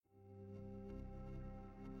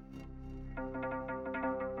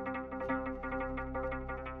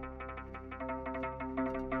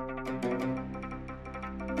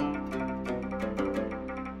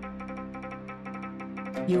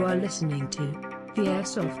You are listening to the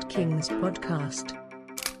Airsoft Kings podcast.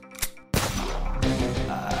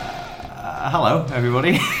 Hello,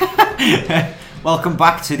 everybody. Welcome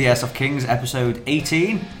back to the Airsoft Kings, episode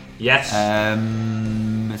 18. Yes.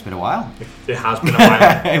 It's been a while. It has been a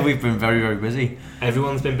while. We've been very, very busy.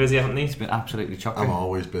 Everyone's been busy, haven't they? It's been absolutely shocking. I'm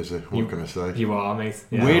always busy. What can I say? You are, mate.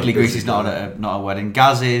 Yeah. Weirdly, I'm busy Greasy's not at a wedding.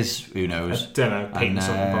 Gaz is, who knows? I don't know, painting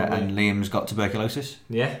something probably. And Liam's got tuberculosis.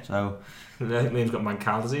 Yeah. So Liam's got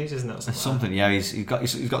Mankell disease, isn't it? something. Yeah, he's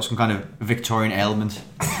got some kind of Victorian ailment.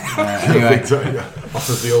 Anyway, Off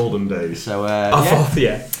of the olden days. so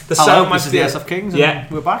yeah. The Hello, sound might this is be the Airsoft Kings. And Yeah.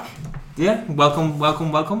 we're back. Yeah. Welcome.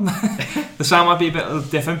 The sound might be a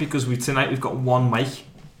bit different because tonight we've got one mic.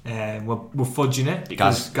 We're fudging it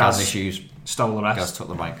because Gaz issues. stole the rest. Gaz took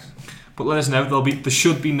the mics. But let us know. There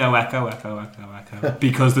should be no echo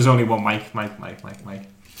because there's only one mic. I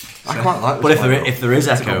quite like this. But one. if there is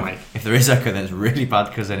It's a echo, good mic. then it's really bad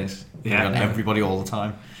because then it's on everybody all the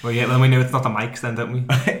time. Well, yeah. Then we know it's not the mics, then, don't we?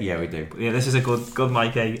 Yeah, we do. But yeah, this is a good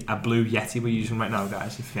mic, a blue Yeti we're using right now,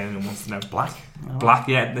 guys. If anyone wants to know, Black. Black.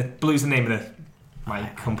 Yeah, the blue's the name of the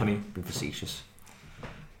mic company. Be facetious.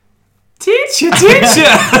 Teacher.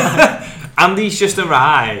 Andy's just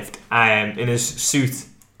arrived in his suit.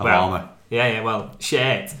 Of armour. Yeah. Well,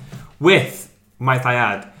 shirt with, might I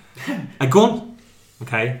add, a gun.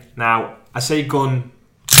 Okay. Now I say gun.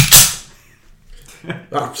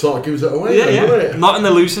 That sort of gives it away, Yeah. doesn't it? Not in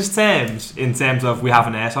the loosest terms, in terms of we have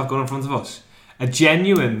an airsoft gun in front of us. A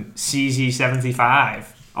genuine CZ75.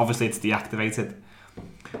 Obviously, it's deactivated.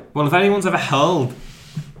 Well, if anyone's ever held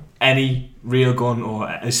any real gun, or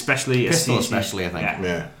especially Pistol a CZ, especially, I think.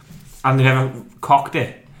 Yeah. and they've ever cocked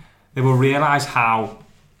it, they will realise how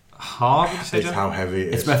hard It's how heavy it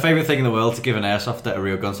is. It's my favourite thing in the world to give an airsoft a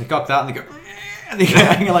real gun. So cock that and they go,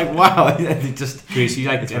 and you're like, wow. They just. He's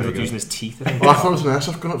like It's ends very up good. using his teeth. I think. Well, I thought it was an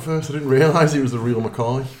airsoft gun at first. I didn't realise it was the real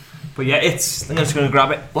McCoy. But yeah, I'm just going to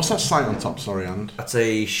grab it. What's that sight on top? Sorry, and That's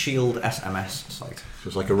a Shield SMS sight.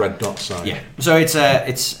 it's like a red dot sight. Yeah. So it's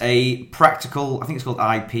a practical. I think it's called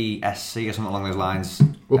IPSC or something along those lines.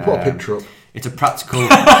 We'll put a picture up. It's a practical. We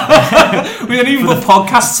don't even put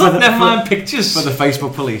podcasts up, never mind pictures. For the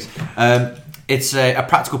Facebook police. It's a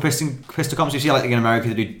practical pistol comp. So you see, like in America,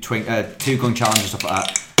 they do two gun challenges and stuff like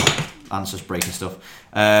that. Answers breaking stuff.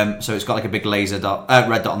 So it's got like a big laser dot,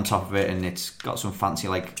 red dot on top of it, and it's got some fancy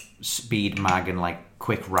like speed mag and like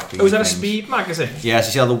quick wrapping. Oh, is that a things. speed mag, is it? Yeah. So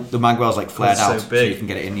you see how the mag well's like flared That's so out, so big. you can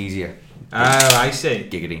get it in easier. Oh, I see.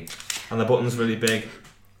 Giggity. And the button's really big.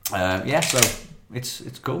 Yeah. So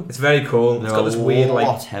it's cool. It's very cool. They're It's got this a weird lot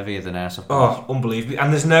like. heavier than airsoft guns. Oh, unbelievable!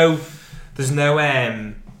 And there's no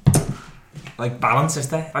like balance, is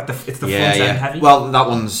there? Like it's the front end heavy. Well, that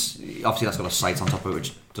one's obviously that's got a sight on top of it,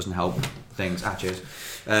 which doesn't help things. Cheers.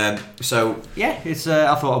 So yeah, it's.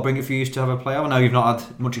 I thought I'll bring it for you to have a play of. I know you've not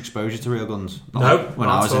had much exposure to real guns. Not No, like when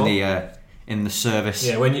not I was at all. in the service.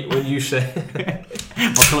 Yeah, when you say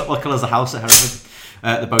What colour's the house at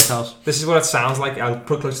Hereford? The boathouse. this is what it sounds like. I'll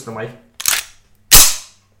put it close to the mic.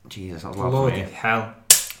 Jesus, that was loud for Lord me. hell!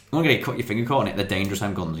 I'm gonna cut your finger caught on it. They're dangerous.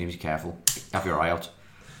 Them guns. You need to be careful. Have your eye out.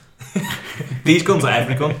 These guns are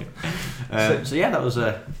every gun. So yeah, that was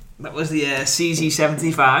a That was the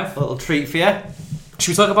CZ75. little treat for you.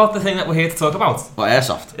 Should we talk about the thing that we're here to talk about? What,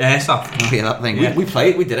 airsoft? Airsoft. Oh yeah, that thing. Yeah. We did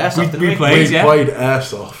airsoft. We didn't played. We Yeah. played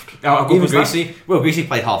airsoft. How good Even was that? Greasy. Well, Greasy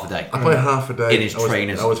played half a day. I played half a day. In his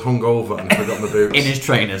trainers. I was hungover and forgot my boots. In his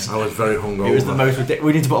trainers. I was very hungover. It was the most ridiculous.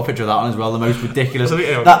 We need to put a picture of that on as well. The most ridiculous. So,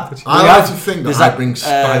 yeah, that I we like had- to think there's that I bring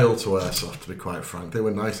style to airsoft, to be quite frank. They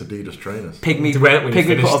were nice Adidas trainers. Pygmy, To wear it when you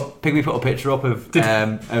Pygmy put a picture up of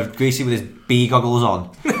Greasy with his bee goggles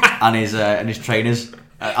on and his trainers.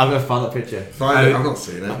 I'm going to find that picture. Find it. I've not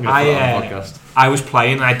seen it. I'm going to put it on the podcast. I was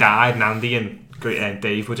playing and I died, and Andy and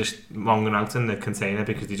Dave were just monging out in the container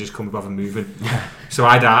because they just couldn't bother moving. So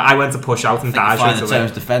I died. I went to push out and died Find straight the away.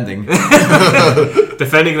 terms defending.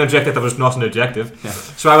 Defending an objective that was not an objective. Yeah.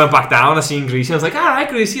 So I went back down, I seen Greasy, I was like, alright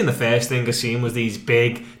Greasy, and the first thing I seen was these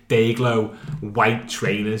big Dayglow white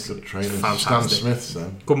trainers. Good trainers. Fantastic. Stan Smith's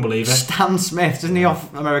then. Couldn't believe it. Stan Smith, isn't he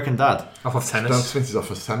off American Dad? Off of Stan tennis. Smith is off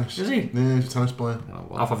of tennis. Is he? Yeah, he's a tennis player. Oh,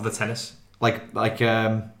 well. Off of the tennis. Like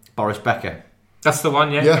Boris Becker. That's the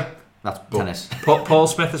one, yeah. Yeah. That's tennis. Paul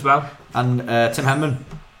Smith as well. And Tim Henman.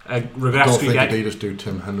 I Regrets don't to think get Adidas do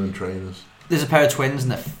Tim Henman trainers. There's a pair of twins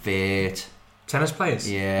and they're fit. tennis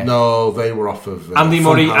players. Yeah. No, they were off of Andy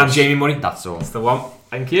Murray and Funhouse. Jamie Murray. That's all. That's the one.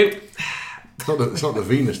 Thank you. It's not the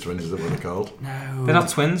Venus twins, is it what they're called? No. They're not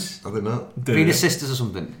twins. Are they not? Venus Sisters or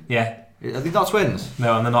something. Yeah. Are they not twins?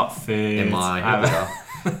 No, and they're not fit. In my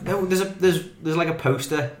no, there's like a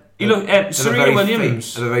poster. You look, of a Serena very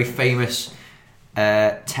Williams. of a very famous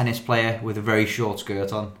tennis player with a very short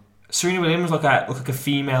skirt on. Serena Williams look like a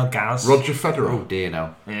female Gaz. Roger Federer. Oh dear,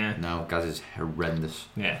 no. Yeah. No, Gaz is horrendous.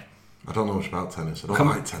 Yeah. I don't know much about tennis. I don't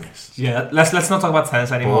like tennis. Yeah, let's not talk about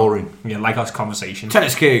tennis anymore. Boring. Yeah, like our conversation.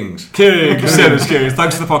 Tennis Kings. Tennis Kings.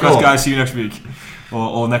 Thanks for the podcast, Cool. guys. See you next week.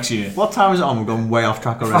 Or next year. What time is it on? We've gone way off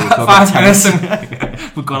track already. 5 minutes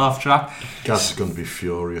and we've gone off track. Gaz is going to be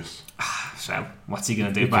furious. So, what's he going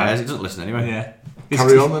to do Who about cares? it? He doesn't listen anyway. Yeah.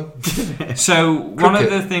 Carry on then. So, one of Cricket.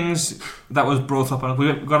 the things that was brought up, and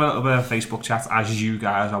we've got a little bit of Facebook chat, as you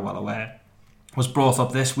guys are well aware, was brought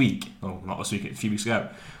up this week, not this week, a few weeks ago.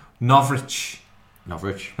 Novrich.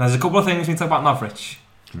 Novrich. There's a couple of things we can talk about Novrich.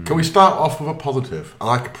 Can we start off with a positive? I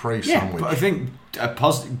like a praise Yeah, sandwich. but I think a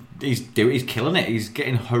positive. He's killing it. He's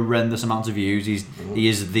getting horrendous amounts of views. Is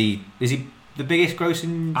he the biggest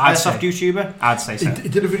grossing I'd airsoft say. YouTuber? I'd say so. He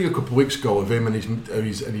did a video a couple of weeks ago of him and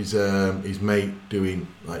his mate doing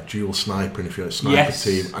like dual snipering, if you're a sniper Yes.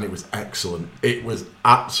 team, and it was excellent. It was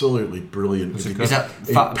absolutely brilliant. Was it He- good? Is that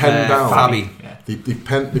he penned down. Fabi? Yeah.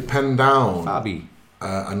 They penned down Fabi.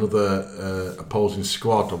 another opposing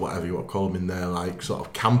squad or whatever you want to call them in their like sort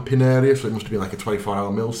of camping area. So it must have been like a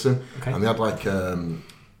 24-hour milsim, Okay. and they had like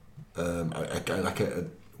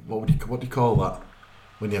what do you call that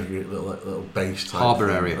when you have your little base type Harbour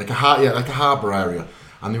thing? area. like a harbour area,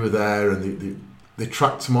 and they were there and they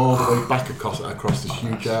tracked him all the way back across this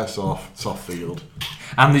huge airsoft field,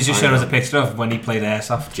 And he's just I shown us a know. picture of when he played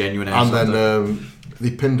airsoft. Genuine and airsoft. then they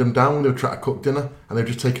pinned him down when they were trying to cook dinner, and they were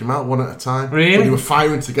just taking him out one at a time. Really? But they were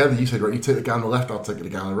firing together. You said, right, you take the guy on the left, I'll take the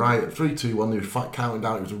guy on the right. At 3, 2, 1, they were counting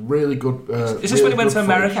down. It was a really good. Is this when he went to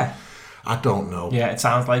America? I don't know. Yeah, it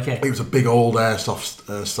sounds like it. It was a big old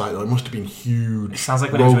airsoft site though. It must have been huge. It sounds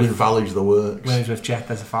like when he was rolling with- valleys of the works. When he was with Jet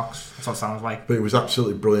There's a Fox. That's what it sounds like. But it was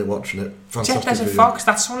absolutely brilliant watching it. Fantastic Jet There's a video. Fox,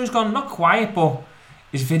 that's someone who's gone not quiet, but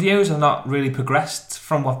his videos are not really progressed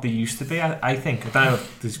from what they used to be, I think. I don't know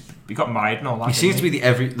if he got married and all that. He seems to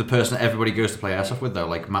didn't be the person that everybody goes to play airsoft with though,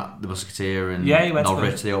 like Matt the Musketeer and Yeah, he went to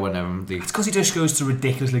Novrich. They all went over. It's because he just goes to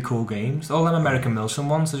ridiculously cool games. All them American Milsom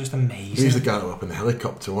ones are just amazing. He's the guy that went up in the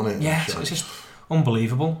helicopter, wasn't it? Yeah, so it's just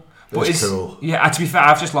unbelievable. But It's cool. Yeah, to be fair,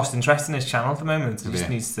 I've just lost interest in his channel at the moment. He just Yeah.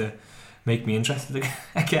 needs to make me interested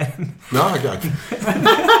again. No, I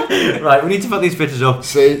get Right, we need to put these pictures up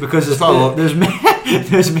See, because it's not a lot. there's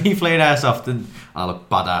me playing airsoft and I look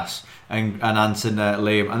badass and Anson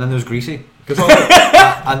Liam, and then there's Greasy.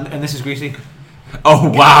 And this is Greasy. Oh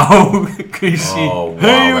wow, Greasy! Oh, wow,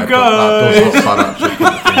 Hey you that does look guys! bad, actually.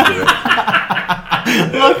 Come to think of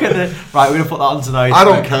it. Look at this. Right, we're gonna put that on tonight. I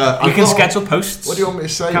don't care. We I can thought- schedule posts. What do you want me to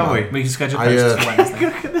say? Can man? We can schedule I, posts for Wednesday.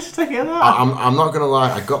 Look at this thing here. I'm not going to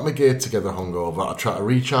lie, I got my gear together hungover. I tried to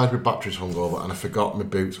recharge my batteries hungover, and I forgot my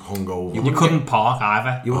boots hungover. You couldn't park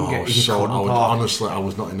either. You wouldn't Oh, get. You so couldn't I park. honestly, I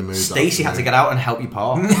was not in the mood. Stacey had to get out and help you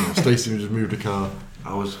park. Stacey just moved the car.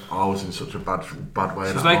 I was in such a bad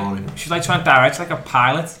way She's that morning. like trying to direct like a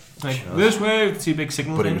pilot. Like this way, two big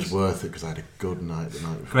signal But it things. was worth it because I had a good night the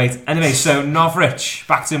night before. Great. Anyway, so Novrich,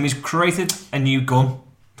 back to him. He's created a new gun,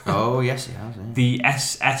 Oh yes, he has. Yeah. the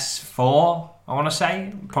SS4. I want to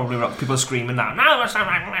say. Probably people are screaming now. No, it's not.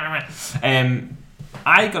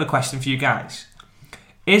 I got a question for you guys.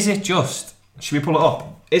 Is it just? Should we pull it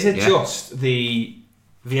up? Is it Yeah. just the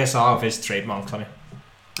VSR of his trademark, Tommy?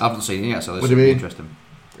 I haven't seen it yet, so this What will do you be mean? interesting.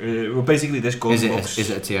 Well, basically, this gun Is looks. it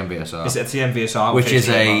a TMVSR? Is it a TM VSR? Which with his is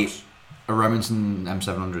a trademarks? Remington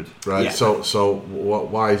M700. Right. Yeah. So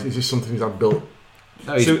why is this something he's had built?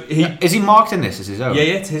 No, So is he marked in this as his own? Yeah,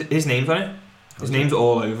 his name's on it. His name's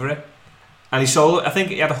all over it. And he sold, I think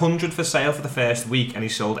he had 100 for sale for the first week, and he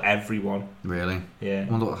sold every one. Really? Yeah.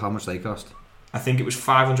 I wonder how much they cost. I think it was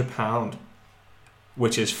 £500,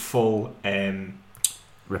 which is full.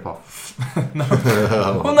 Rip off.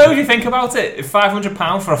 Well, no, if you think about it,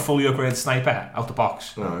 £500 for a fully upgraded sniper out the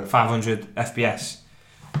box, Right. 500 FPS.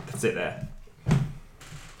 That's it there.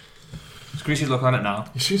 Greasy's looking on it now.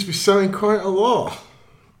 He seems to be selling quite a lot.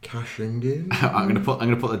 Cashing in. I'm gonna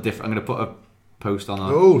put a post on.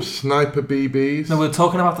 Oh, sniper BBs. No, we're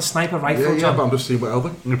talking about the sniper rifle, yeah, John. but I'm just seeing what other.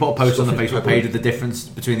 I'm gonna put a post on the Stuff in Facebook February. page of the difference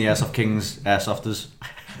between the Airsoft Kings airsofters.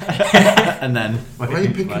 And then Why are you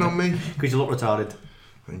picking on me? Because you look retarded.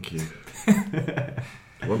 Thank you.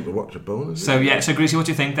 You want to watch a bonus? So yeah, so Greasy, what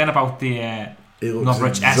do you think then about the It Novrich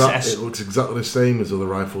looks, SS. it looks exactly the same as other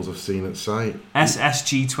rifles I've seen at site.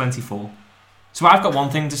 SSG-24? So I've got one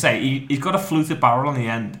thing to say. He's got a fluted barrel on the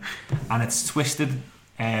end, and it's twisted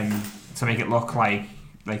to make it look like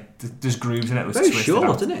there's grooves in it. That's Very twisted short,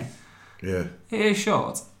 out. isn't it? Yeah. It is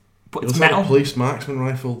short, but It it's looks like metal. a police marksman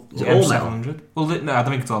rifle. Is it all metal? M700. Well, no, I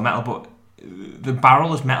don't think it's all metal, but the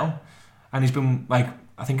barrel is metal, and he's been like,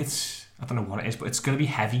 I think it's I don't know what it is, but it's going to be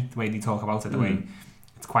heavy the way they talk about it. The way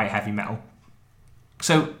it's quite heavy metal.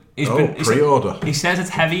 So pre-order. He says it's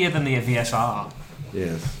heavier than the VSR.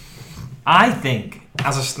 Yes. I think,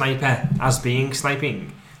 as a sniper, as being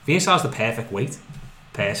sniping, VSR is the perfect weight.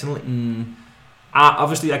 Personally,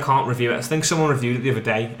 obviously I can't review it. I think someone reviewed it the other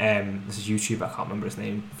day. This is YouTube. I can't remember his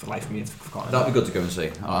name for the life of me. I've forgotten. That'd be good to go and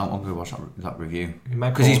see. I'm going to watch that review He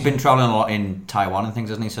might because he's pause been travelling a lot in Taiwan and things,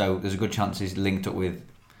 hasn't he? So there's a good chance he's linked up with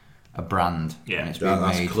a brand. Yeah. and it's being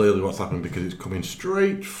That's made. clearly what's happening because it's coming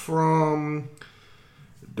straight from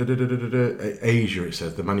Asia. It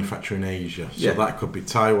says the manufacturer in Asia, so Yeah. that could be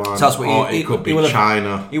Taiwan, So that's what or it could be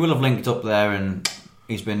China. He will have linked up there, and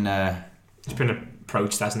he's been. He's been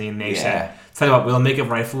approached, hasn't he? And they Yeah. said, "Tell you what, we'll make a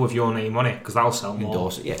rifle with your name on it because that'll sell more."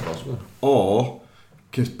 Endorse it, yeah, possible. Or,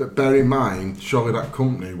 but bear in mind, surely that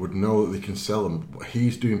company would know that they can sell them.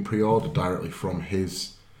 He's doing pre-order directly from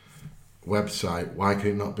his website. Why can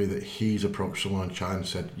it not be that he's approached someone in China and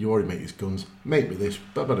said, "You already make these guns, make me this."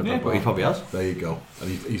 Yeah, but he probably has. There you go. And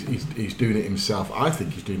he's doing it himself. I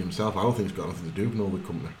think he's doing it himself. I don't think it's got nothing to do with another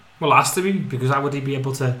company. Well, it has to be because how would he be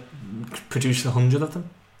able to produce 100 of them?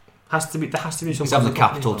 Has to be. There has to be some. He's having the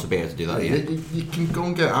capital to be able to do that. Yeah. You can go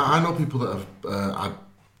and get. I know people that have had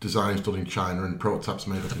designs done in China and prototypes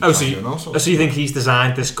made up in Oh, China and all sorts. so you think he's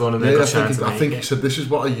designed this gun and they've got China to I make think it? he said, "This is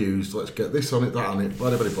what I used. Let's get this on it, that on it,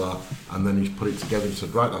 blah blah blah," and then he's put it together and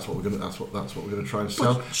said, "Right, that's what we're gonna. That's what we're gonna try and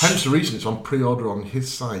sell." Hence the reason it's on pre-order on his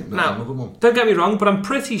site, not Now, another one. Don't get me wrong, but I'm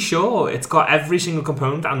pretty sure it's got every single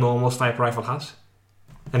component a normal sniper rifle has.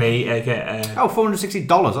 And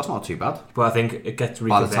 $460. That's not too bad. but I think it gets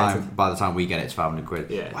By reconverted. the time we get it, it's £500.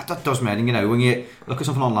 Yeah. Well, that does mean, you know, when you look at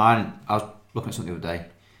something online. I was looking at something the other day,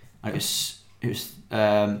 and it was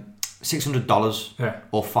 $600 Yeah.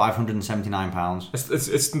 or £579. It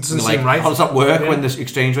doesn't And like, seem right. how does that work Yeah. when the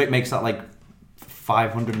exchange rate makes that like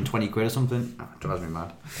 £520 or something? Oh, it drives me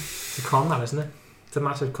mad. It's a con, that, isn't it? It's a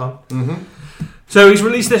massive con. Mm-hmm. So he's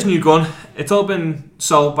released this new gun. It's all been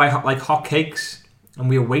sold by like hotcakes, and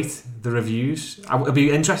we await the reviews. I'd be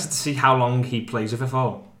interested to see how long he plays with it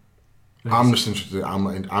for. I'm just interested.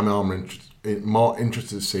 More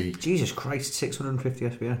interested to see Jesus Christ, 650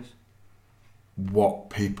 SBS. what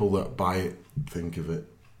people that buy it think of it,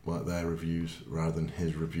 like their reviews rather than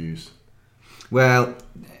his reviews. Well,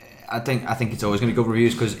 I think it's always going to be good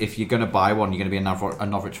reviews because if you're going to buy one, you're going to be a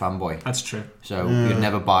Norwich fanboy. That's true. So you'd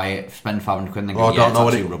never buy it, spend £500 and then Oh, go, I don't know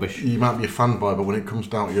it's what rubbish. You might be a fanboy, but when it comes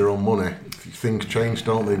down to your own money, things change,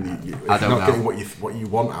 don't they? If I you're don't not know. getting what you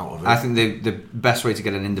want out of it. I think the best way to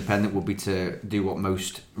get an independent would be to do what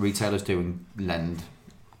most retailers do and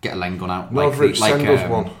get a Len gun out. Norwich send us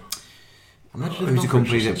one. Imagine Who's the Norwich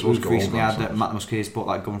company sent that us we've gold recently had that ourselves. Matt Muscat's bought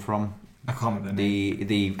that gun from? I can't remember. the name.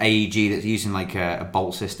 The AEG that's using like a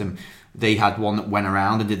bolt system. They had one that went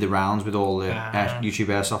around and did the rounds with all the YouTube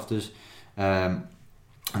airsofters, and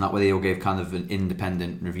that way they all gave kind of an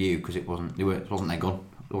independent review because it wasn't their gun,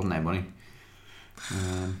 it wasn't their money.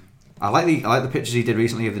 I like the pictures he did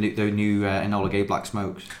recently of the new Enola Gay Black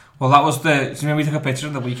Smokes. Well, that was the. Do you remember we took a picture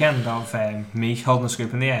of the weekend of me holding the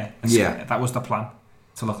scoop in the air? Yeah. That was the plan,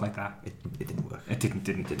 to look like that. It didn't work. It didn't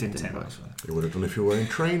turn out. You would have done if you were wearing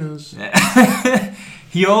trainers.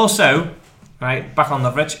 He also, right, back on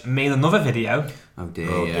Leverage, made another video. Oh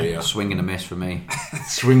dear, Oh yeah. dear. Swing and a miss for me.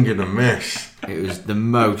 Swing and a miss. It was the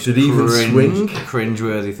most Did he even swing?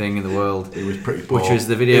 cringe-worthy thing in the world. It was pretty poor. Which was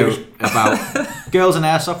the video about girls in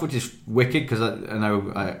airsoft, which is wicked because I know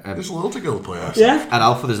There's a lot of girls play airsoft. Yeah. at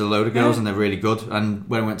Alpha there's a load of girls and they're really good. And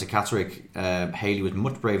when I went to Catterick, Hayley was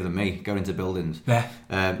much braver than me going into buildings.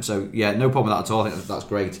 Yeah. So yeah, no problem with that at all. I think that's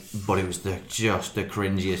great. But it was just the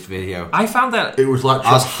cringiest video. I found that. It was like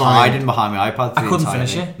I was fine. hiding behind my iPad. I couldn't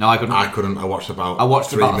finish it. No, I couldn't. I couldn't. I watched about. I watched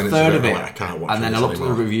 3 about a minutes third of it. it, I'm like, I can't watch and then I this looked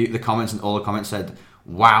at anymore. the comments, and all the comments said,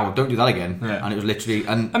 "Wow, don't do that again." Yeah. And it was literally,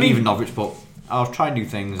 and I mean- even Norwich, but I'll try new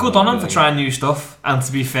things. Good on him for trying new stuff. And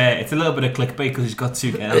to be fair, it's a little bit of clickbait because he's got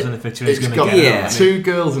two girls in the picture. He's It's going to got get Yeah. it. two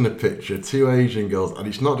girls in a picture, two Asian girls, and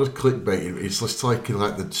it's not just clickbait. It's just like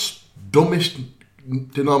the dumbest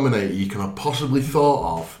denominator you can have possibly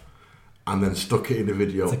thought of, and then stuck it in a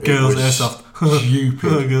video. It's a girls' It was airsoft.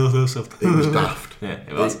 Stupid. Girls airsoft. It was daft. Yeah,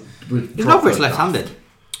 it was. Is Norwich left-handed?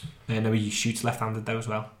 No, he shoots left-handed though as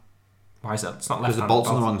well. Why is that? It's not Because left-handed. the bolt's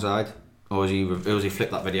on the wrong side, or was he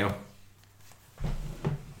flipped that video?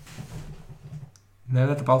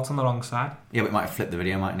 No, the bolt's on the wrong side. Yeah, but he might have flipped the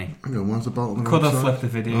video, mightn't he? Hang on, where's the bolt on the Could right have side? flipped the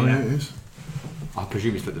video. Oh, yeah. yeah, it is. I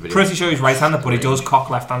presume he's flipped the video. Pretty sure he's right-handed, but he does cock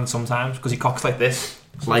left-handed sometimes because he cocks like this.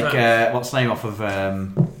 Like what's the name off of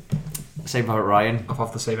Saving Private Ryan.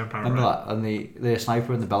 Off the Saving Private Remember Ryan. that? And the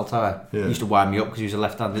sniper in the bell tower. Yeah. He used to wind me up because he was a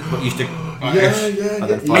left-handed. But he used to.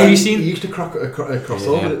 Have you seen? He used to cross Yeah.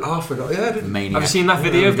 over. Oh, I forgot. Yeah, I didn't. Maniac. Have you seen that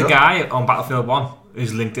video of the Yeah. guy on Battlefield 1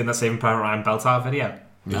 who's linked in that Saving Private Ryan bell tower video?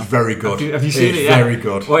 It's very good. Have you seen it's it? Yeah. Very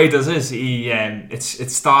good. What he does is he it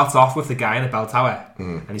starts off with the guy in the bell tower,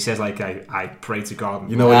 and he says like, "I pray to God."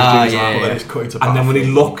 You know what he's doing, yeah, but then yeah. it's cut into And then when he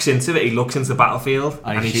Battlefield. looks into it, he looks into the battlefield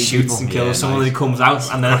and he shoots people. and kills Yeah, someone. nice. And he comes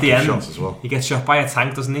out, and then at the Cracking end, shots as well. he gets shot by a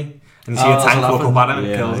tank, doesn't he? And you see Oh, a that's tank what look up happened. at him and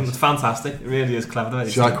Yeah, kills him. nice. It's fantastic. It really is clever. The way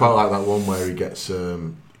See, I quite like that one where he gets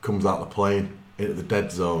comes out of the plane into the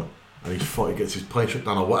dead zone, and he gets his plane shut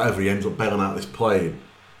down or whatever. He ends up bailing out this plane,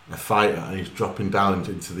 a fighter, and he's dropping down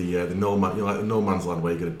into the no man, like the no man's land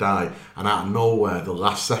where you're going to die. And out of nowhere, the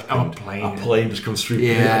last second, a plane. just comes through,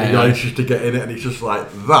 Yeah, and he yeah. manages to get in it, and it's just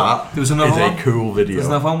like that. There was another is one. a cool video. There's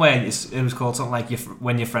another one where it was called something like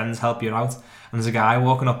when your friends help you out, and there's a guy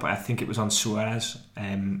walking up. I think it was on Suarez.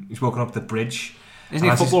 He's walking up the bridge. Isn't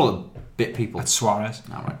he a footballer that bit people? At Suarez.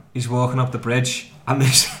 No, right. He's walking up the bridge, and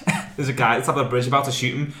there's a guy at the top of the bridge about to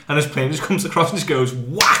shoot him, and his plane just comes across and just goes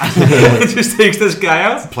whack. It just takes this guy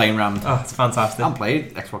out. Plane rammed. Oh, it's fantastic. I haven't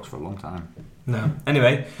played Xbox for a long time. No.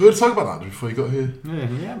 Anyway, We were talking about that before you got here.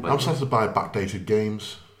 Yeah, I'm starting to buy backdated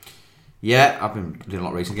games. Yeah, I've been doing a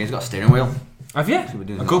lot of racing games. Got a steering wheel. have you? So we're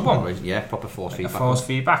doing A good lot of one. racing. Yeah, proper force feedback. Force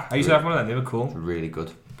feedback. I used to have one of them. They were cool, Really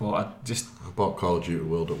good. but I just I bought Call of Duty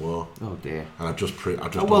World at War, Oh dear. and I've just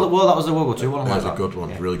Oh, well, that was the World War II one. That was like a good one,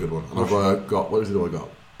 Yeah. really good one. And I've got, what was the other one I got?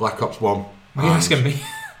 Black Ops 1. Why are you asking me?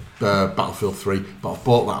 Battlefield 3. But I've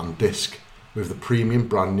bought that on disc with the premium,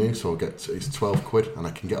 brand new, so it's £12 and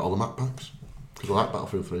I can get all the map packs. Because I like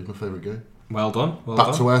Battlefield 3, my favourite game. Well done. Well Back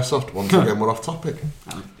done. to Airsoft, once again we're off topic.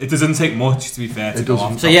 It doesn't take much, to be fair. To It go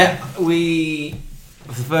doesn't. off. So yeah, we for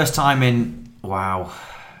the first time in I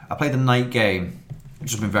played the night game.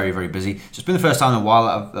 It's just been very, very busy. So it's been the first time in a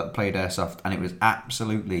while that I've played Airsoft, and it was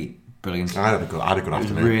absolutely brilliant. I had a good It was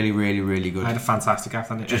afternoon. really, really, really good. I had a fantastic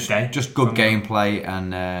afternoon. Day. Just good gameplay,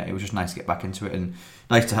 and it was just nice to get back into it, and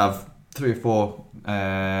nice to have 3 or 4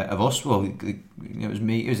 of us. Well, it was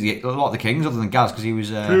me. It was a lot of the Kings, other than Gaz, because he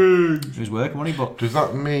was working, wasn't he? But Does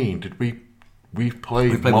that mean, we've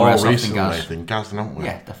played played more more Airsoft than recently Gaz. than Gaz, haven't we?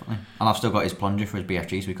 yeah, definitely. And I've still got his plunger for his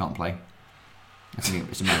BFG, so we can't play. I think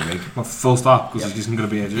it's in my rig. Well, full stop, because Yep. he's not going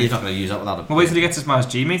to be able to. He's not going to use that without a Well, wait till he gets his Mars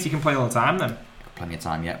G, mate. He can play all the time then. plenty of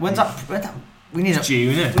time yet. When's that? We need a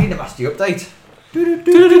June, innit? we need a Master update.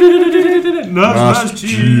 Mars G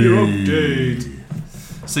update.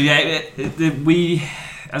 So yeah, we,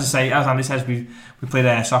 as I say, as Andy says, we played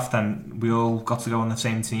Airsoft and we all got to go on the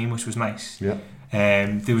same team, which was nice. Yeah.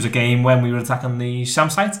 There was a game when we were attacking the SAM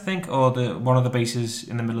site, I think, or one of the bases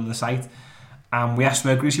in the middle of the site, and we asked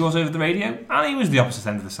where Greasy was over the radio, and he was the opposite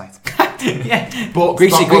end of the site. Yeah. But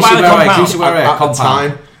Greasy, that Greasy, was- where are compound. Greasy, where at are the compound?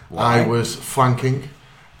 time, Why? I was flanking,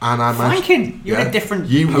 and I managed. Flanking? You're in a different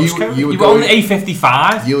postcode? You were You were on going. the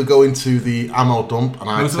A55. You were going to the ammo dump, and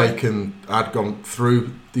Motorway? I'd gone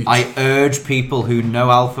through the. I urge people who know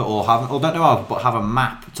Alpha or don't know Alpha but have a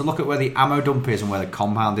map to look at where the ammo dump is and where the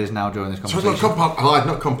compound is now during this So it's conversation. not compound. I lied,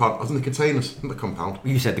 not compound. I was in the containers, not the compound.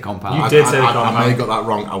 You said the compound. You I did say the I compound. may have got that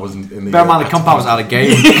wrong. I wasn't in the. Bear in mind the compound was out of game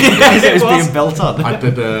because it was being built on. I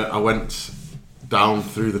did. I went down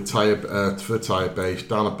through the tire base,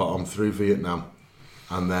 down the bottom through Vietnam,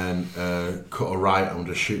 and then cut a right and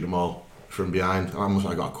just shoot them all from behind.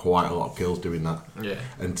 I got quite a lot of kills doing that. Yeah.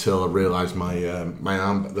 Until I realised my the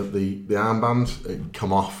armband had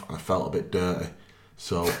come off and I felt a bit dirty.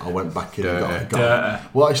 So I went back in and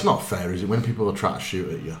got well, it's not fair, is it? When people are trying to shoot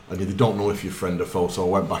at you and they don't know if you're friend or foe. So I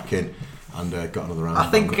went back in and got another armband. I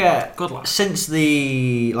think Good luck. since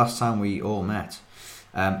the last time we all met,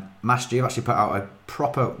 Master have actually put out a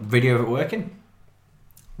proper video of it working.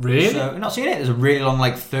 Really? So, you've not seen it? There's a really long,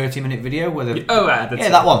 30-minute video where the that's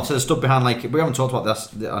that one. So they're stood behind, we haven't talked about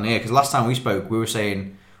this on here because last time we spoke, we were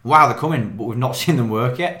saying, "Wow, they're coming," but we've not seen them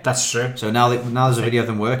work yet. That's true. So now there's a video of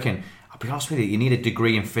them working. I'll be honest with you, you need a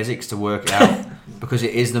degree in physics to work it out because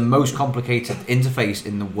it is the most complicated interface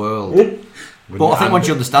in the world. But I think once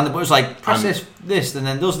you understand it, but it's like press this, and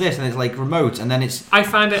then does this, and it's like remote, and then it's. I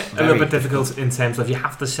find it a Very little bit difficult in terms of you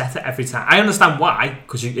have to set it every time. I understand why,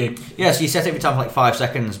 because you Yeah, so you set it every time for 5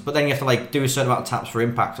 seconds, but then you have to do a certain amount of taps for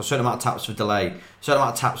impact, or a certain amount of taps for delay, a certain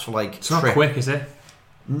amount of taps for it's not trip. quick, is it?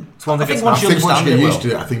 It's one I thing think it's once not. you I think once understand you it, get will. used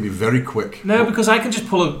to it, I think it'd be very quick. No, because I can just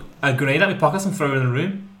pull a grenade out of my pocket and throw it in the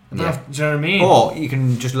room. I don't Yeah. have- do you know what I mean? Or you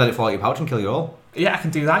can just let it fall out your pouch and kill you all. Yeah, I can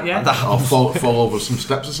do that. Yeah. And that I'll happens. fall over some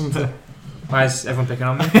steps or something. Why is everyone picking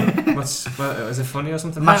on me? Is it funny or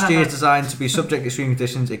something? Master is designed to be subject to extreme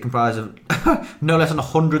conditions. It comprises of no less than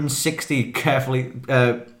 160 carefully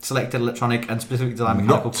selected electronic and specifically designed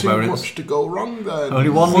mechanical Not too components. much to go wrong then. Only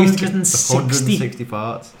 160. 160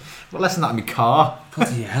 parts. Well, less than that in my car.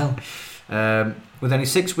 Bloody hell. With only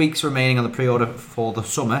 6 weeks remaining on the pre-order for the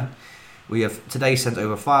summer, we have today sent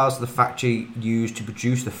over files to the factory used to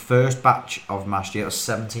produce the first batch of Master Chief. It was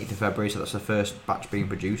 17th of February, so that's the first batch being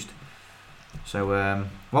produced. So,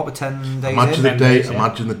 what were 10 days Imagine in?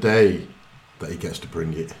 Imagine the day that he gets to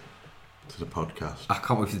bring it to the podcast. I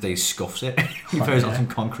can't wait for the day he scuffs it. He throws it on some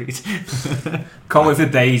concrete. Can't wait for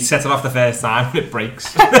the day he sets it off the first time and it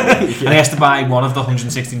breaks. And he has to buy one of the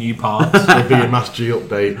 160 new parts. There'll be a Master G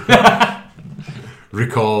update.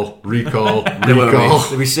 Recall.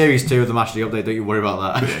 There'll be series 2 of the Master Chief update, don't you worry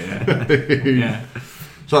about that. Yeah.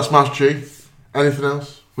 So that's Master G. Anything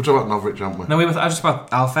else? We're talking about Novrich, aren't we? No, I was just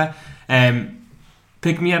about Alpha.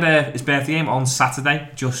 Pygmy had his birthday game on Saturday,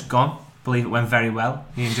 just gone. Believe it went very well.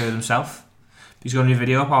 He enjoyed himself. He's got a new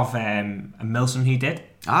video up of a Milsom he did.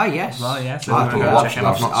 Ah, yes. Well, yeah. So I've we're not gonna watched check it.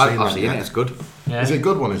 him I've out. not seen I've that seen yet. it, it's good. Yeah. Is it a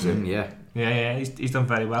good one, is it? Yeah. Yeah, he's done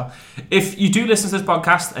very well. If you do listen to this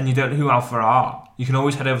podcast and you don't know who Alpha are, you can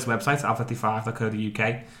always head over to the website,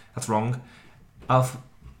 alpha55.co.uk. That's wrong.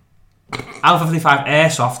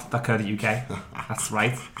 Alpha55airsoft.co.uk. That's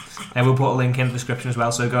right. And we'll put a link in the description as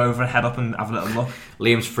well, so go over and head up and have a little look.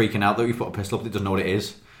 Liam's freaking out that we put a pistol up, he doesn't know what it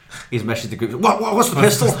is. He's messaged the group, what's the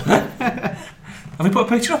pistol? Have we put a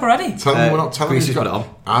picture up already? Tell him we're not telling him Chris he's has got put it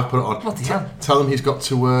on. I've put it on. Bloody hell. Tell him he's got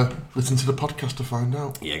to listen to the podcast to find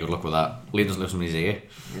out. Yeah, good luck with that. Liam doesn't listen to his ear.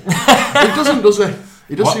 He doesn't, does he?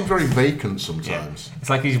 He does What? seem very vacant sometimes. It's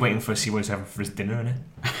like he's waiting for us to see what he's having for his dinner,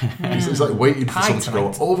 innit? He's like waiting for Pie someone to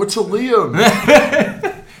go tonight. over to Liam.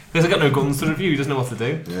 Because I've got no guns to review, he doesn't know what to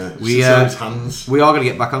do. Yeah, We, sits on his hands. We are going to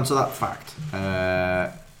get back onto that fact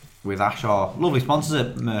with Ash, our lovely sponsors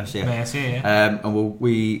at Mercia. Mercy, yeah. And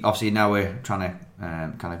we obviously now we're trying to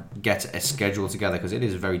kind of get a schedule together because it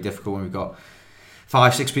is very difficult when we've got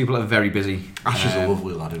 5-6 people that are very busy. Ash is a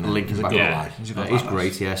lovely lad, isn't he? Lincoln He's a back. good Yeah. lad. He's a good He's lad.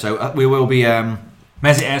 great, yeah. So we will be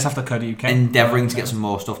MercyAirsoft.co.uk. endeavouring to get some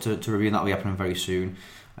more stuff to review, and that'll be happening very soon.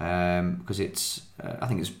 Because it's, I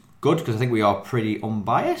think it's good because I think we are pretty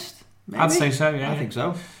unbiased. Maybe? I'd say so, yeah. I think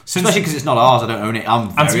so. Since- Especially because it's not ours. I don't own it. I'm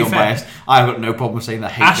And to very be fair, unbiased. I've got no problem saying that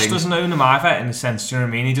I hate Ash things. doesn't own them either, in a sense. Do you know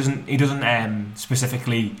what I mean? He doesn't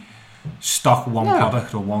specifically stock one No.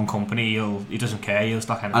 product or one company. He doesn't care. He'll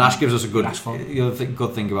stock anything. And Ash gives us a good. Ash for.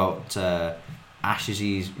 Good thing about Ash is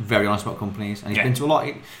he's very honest about companies, and he's Yeah. been to a lot.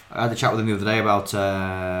 I had a chat with him the other day about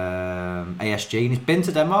ASG, and he's been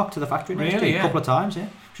to Denmark to the factory in Really, ASG yeah. a couple of times. Yeah,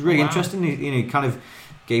 which was really Wow. interesting. He kind of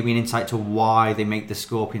gave me an insight to why they make the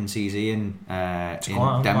Scorpion CZ in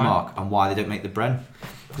Wow, Denmark and why they don't make the Bren,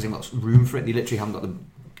 because they've got room for it. They literally haven't got the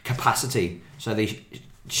capacity, so they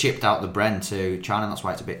shipped out the Bren to China, and that's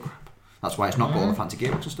why it's a bit crap. That's why it's not got all the fancy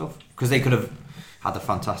gearbox and stuff, because they could have had a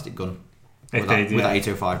fantastic gun If with they that, did, with yeah. that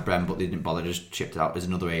 805 Bren, but they didn't bother, just shipped it out as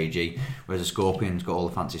another AEG, whereas the Scorpion's got all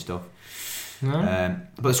the fancy stuff. No.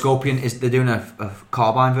 But the Scorpion they're doing a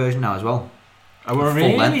carbine version now as well. Oh, well, Full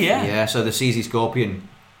really? length. Yeah. Yeah, so the CZ Scorpion. Do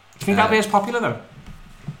you think that'll be as popular though?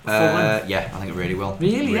 length? Yeah, I think it really will.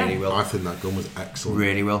 Really, yeah? Really will. I think that gun was excellent.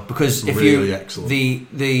 Really will, because if Really you excellent.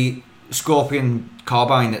 the Scorpion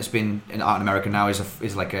carbine that's been out in America now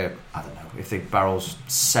is like a, I don't know, if the barrel's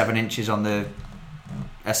 7 inches on the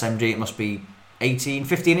SMG, it must be 18,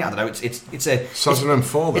 15. I don't know. It's a So it's an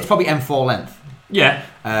M4 then. it's probably M4 length, Yeah.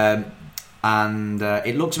 and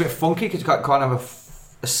it looks a bit funky because it's got kind of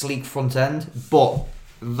a sleek front end, but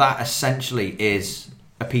that essentially is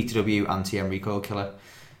a PTW anti-M recoil killer.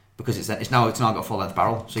 Because it's now got a full length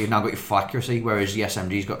barrel, so you've now got your full accuracy, whereas the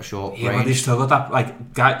SMG's got a short Yeah, but range. they've still got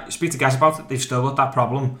that. Speak to guys about it. They've still got that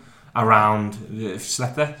problem around the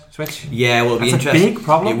selector switch. Yeah, well, it'll be That's a interesting. big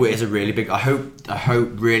problem. It is a really big. I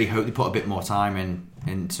really hope they put a bit more time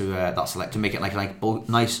into that select to make it like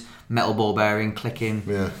nice metal ball bearing, clicking.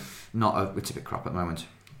 Yeah. It's a bit crap at the moment.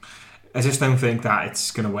 I just don't think that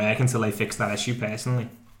it's going to work until they fix that issue. Personally,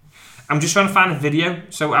 I'm just trying to find a video.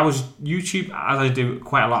 So I was YouTube, as I do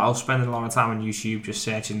quite a lot. I'll spend a lot of time on YouTube just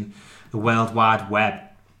searching the World Wide Web.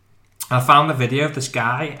 And I found the video of this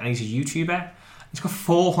guy, and he's a YouTuber. He's got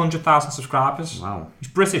 400,000 subscribers. Wow. He's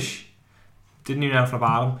British. Didn't even know anything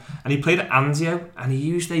about him. And he played at Anzio, and he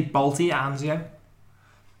used a Bolty at Anzio.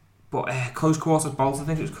 But Close Quarters Bolt, I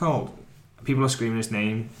think it was called. People are screaming his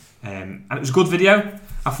name. And it was a good video.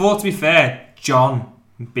 I thought, to be fair, John,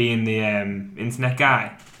 being the internet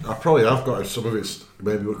guy, I probably have got some of his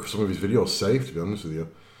videos saved, to be honest with you.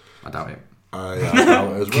 I doubt it. I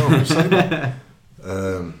doubt it as well. I'm saying that.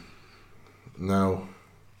 Now,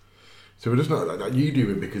 So we're just not. You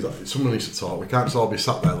do it because someone needs to talk. We can't just all be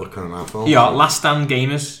sat there looking on our phone. Yeah, Last Stand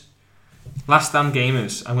Gamers.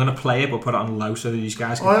 I'm going to play it, but put it on low so that these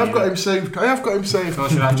guys can. I have got him saved. Of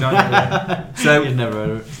course, you have, John. So You've never heard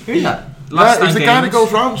of it. Who's that? He's the guy that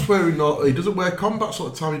goes round swearing. He doesn't wear combat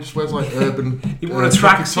sort of time. He just wears like urban. He wore a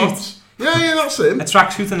tracksuit. Yeah, that's him. A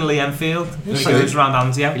tracksuit and a Lee Enfield. He goes around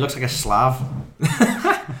Anzio. He looks like a Slav.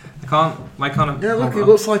 Why can't I? Yeah, look, he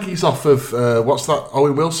looks like he's off of what's that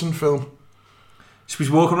Owen Wilson film? He's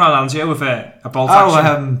walking around Anzio with a bolt Oh,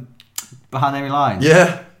 action. Behind enemy lines.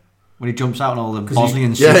 Yeah, When he jumps out and all the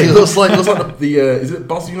Bosnians. yeah, he looks like the is it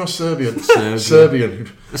Bosnian or Serbian? Serbian.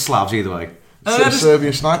 The Slavs either way.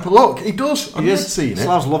 Serbian sniper. Look, he does. I've never seen it.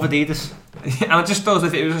 Slavs love Adidas. And I just thought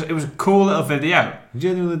that it was a cool little video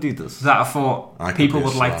Genuine Adidas. that I thought people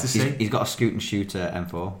would like to see. He's got a scoot and shoot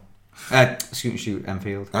M4. Scoot and shoot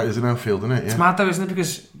Enfield. That is an Enfield, isn't it? It's Yeah. mad though, isn't it?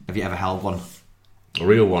 Because Have you ever held one? A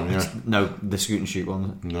real one, yeah. No, the scoot and shoot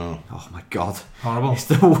one. No. Oh my god. horrible. It's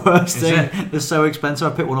the worst Is thing. it? They're so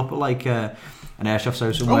expensive. I picked one up at like an airsoft show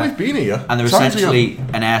Oh, somewhere. we've been here. And they're Sounds essentially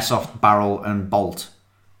an airsoft barrel and bolt.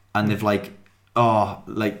 And they've like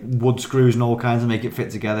wood screws and all kinds to make it fit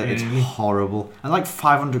together. It's Really? horrible. And like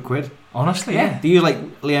 500 quid. Honestly, yeah. They use like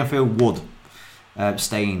Lee Enfield wood.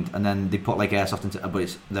 Stained, and then they put like airsoft into it,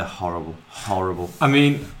 but they're horrible. I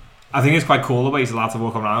mean, I think it's quite cool the way he's allowed to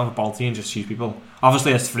walk around with a bolty and just shoot people.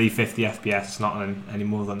 Obviously, it's 350 FPS. It's not any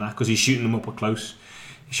more than that because he's shooting them up at close.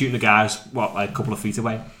 He's shooting the guys like a couple of feet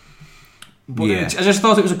away. But Yeah. I just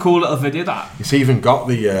thought it was a cool little video. That It's even got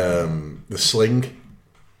the sling,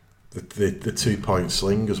 the 2-point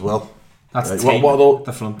sling as well. that's What- tape. what are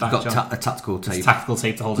the front You've back. got John. a tactical tape. It's tactical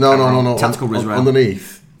tape to hold. the No, camera on. no. Tactical Israel.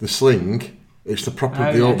 Underneath the sling, it's the proper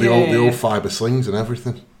Oh, the old yeah. fibre slings and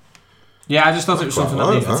everything. Yeah, I just thought it was Quite something that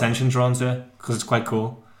like needs that. attention drawn to because it's quite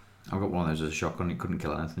cool. I've got one of those as a shotgun. It couldn't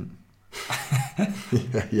kill anything.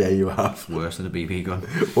 Yeah, you have. Worse than a BB gun.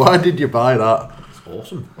 Why did you buy that? It's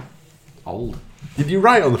awesome. Old. Did you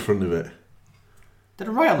write on the front of it? Did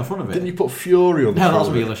I write on the front of it? Didn't you put Fury on the No, that front was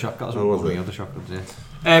of my it? other shotgun. That Oh, was was one of it? my other shotguns.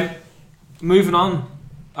 Yeah. Moving on.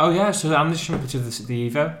 Oh yeah, so I'm just showing a picture of the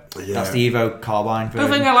Evo. Yeah. That's the Evo carbine I version. don't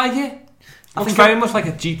think I like it. Looks think very much like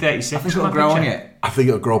a G36. I think it'll grow on you. I think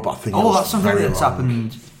it'll grow, but I think Oh, it's that's something very that's wrong.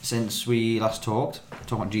 happened since we last talked.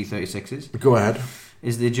 Talking about G36s. Go ahead.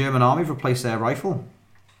 Is the German army have replaced their rifle,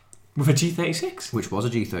 With a G36? which was a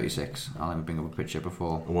G36. I'll let me bring up a picture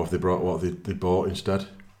before. And what have they brought? What have they bought instead?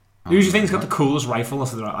 Who do you think's got the coolest rifle?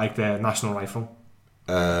 That's like the national rifle.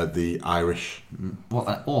 The Irish. What,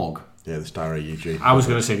 an AUG? Yeah, the Star AUG. I was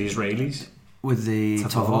going to say the Israelis. With the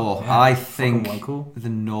Tavor, Tavor. yeah. I Fucking think well cool. the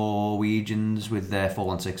Norwegians with their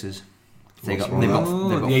 416s. They've What's got wrong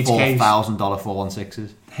with that? $4,000 The HKs. 416s.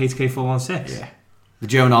 HK416. Yeah. The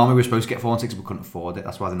German army were supposed to get 416s but couldn't afford it.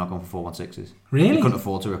 That's why they're not going for 416s. Really? They couldn't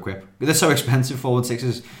afford to equip. They're so expensive,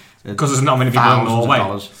 416s. Because there's not many people in Thousands of Norway.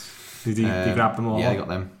 dollars. Did you grab them all? Yeah, they got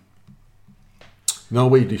them.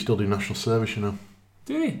 Norway, do you still do national service, you know?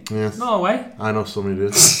 Do you? Yes. Norway? I know somebody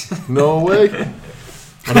does. Norway?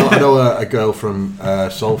 I know a girl from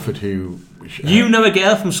Salford who... You know a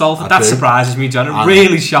girl from Salford? I That do. surprises me, John. It I-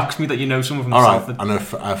 really shocks me that you know someone from All right, Salford. and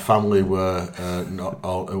her family were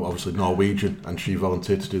obviously Norwegian, and she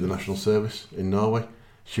volunteered to do the national service in Norway.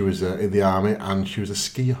 She was in the army, and she was a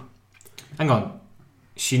skier. Hang on.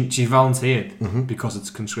 She volunteered Mm-hmm. because it's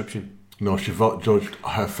conscription. No,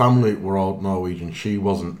 her family were all Norwegian. She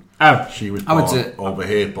wasn't. Oh. She was I would born say- over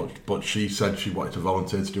here, but she said she wanted to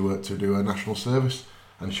volunteer to do her national service,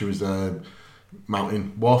 and she was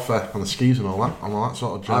mountain warfare on the skis and all that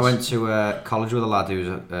sort of jazz. I went to college with a lad who was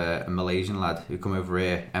a Malaysian lad who come over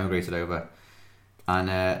here, emigrated over, and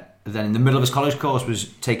then in the middle of his college course was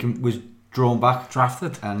drawn back,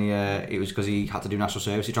 Drafted. and it was because he had to do national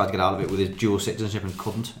service. He tried to get out of it with his dual citizenship and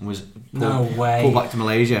couldn't, and was No way. pulled back to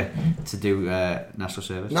Malaysia to do national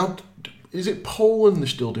service. Now, is it Poland they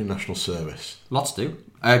still do national service? Lots do.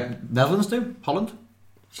 Netherlands do. Holland.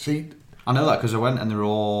 See, I know that because I went and they were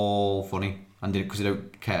all funny. And because they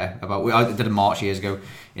don't care about... I did a march years ago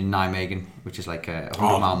in Nijmegen, which is like a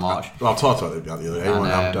 100-mile march. Well, I talked about it the other day.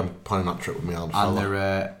 And, I'm planning that trip with me old And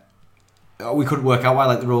fella. we couldn't work out why.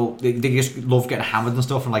 Like they're all... They just love getting hammered and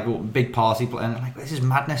stuff and like big party. And like, this is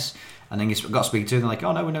madness. And then you got to speak to them. They're like,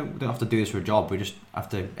 oh no, we don't have to do this for a job. We just,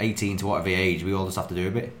 after 18 to whatever age, we all just have to do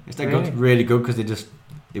a bit. It's Really? good, really good because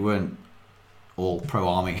they weren't all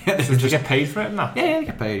pro-army. They Did were you get paid for it and that? yeah, they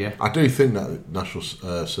get paid, yeah. I do think that national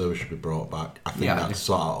service should be brought back. I think Yeah, I that do.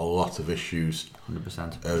 sort out a lot of issues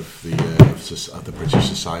 100%. of the British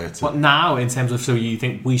society. But now, in terms of, so you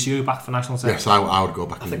think we should go back for national service? Yes, I would go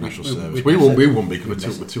back into think national we- service. we'd We miss won't it. be because We'd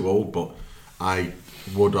miss we're too old. But I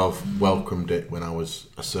would have welcomed it when I was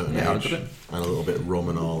a certain Yeah, I age, would have and a little bit of rum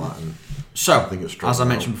and all that. And So, I think it's as I strong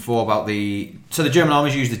mentioned before about the German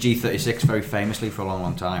armies used the G36 very famously for a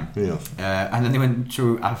long time. Yeah. And then they went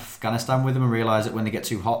to Afghanistan with them and realised that when they get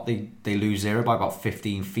too hot, they lose zero by about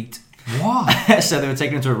 15 feet. What? So they were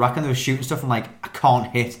taken into Iraq and they were shooting stuff and like, I can't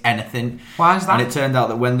hit anything. Why is that? And it turned out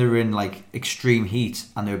that when they were in like extreme heat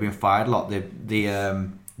and they were being fired a lot,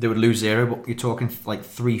 they would lose zero, but you're talking like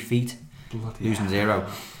 3 feet Bloody losing hell. zero.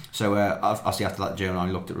 So obviously after that, German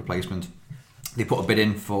army looked at replacement. They put a bid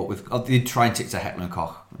in they try and stick to Hetman and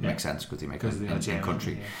Koch. It makes sense because they make Because an they're Indian German,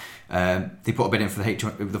 country. yeah. They put a bid in for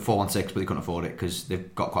the 416, but they couldn't afford it because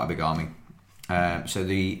they've got quite a big army. So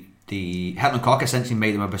the Hetman Koch essentially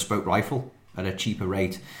made them a bespoke rifle at a cheaper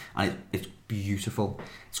rate, and it's beautiful.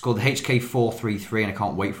 It's called the HK433, and I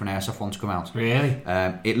can't wait for an airsoft one to come out. Really?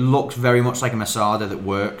 It looks very much like a Masada that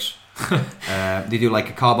works. They do like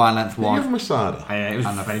a carbine length Do you one have Masada? It was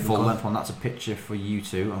and a very full good. length one. That's a picture for you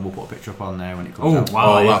two, and we'll put a picture up on there when it comes out. Oh,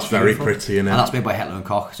 wow. Oh, that that's is very beautiful. pretty, isn't And it? that's made by Hetland and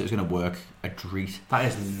Koch, so it's going to work a treat. That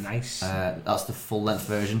is nice. That's the full length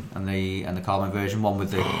version and the carbine version, one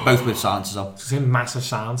with both with silencers on. It's a massive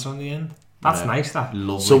silencer on the end. That's Yeah. nice, that.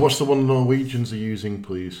 Lovely. So what's the one the Norwegians are using,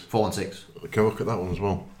 please? 416. Can we look at that one as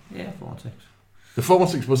well? Yeah, 416. The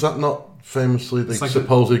 416, was that not famously the It's like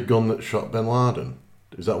supposed gun that shot Bin Laden?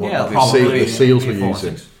 Is that what Yeah, the, probably, the SEALs were yeah,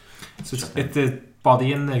 using? 416. So it's the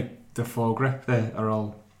body and the foregrip they are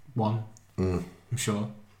all one. Mm. I'm sure.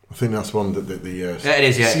 I think that's one that the Yeah, it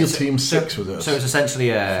is, yeah. SEAL So- Team 6 was it? So it's essentially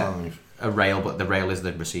a 5. rail, but the rail is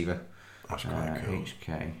the receiver. That's quite cool.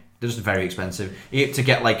 HK. They're just very expensive. To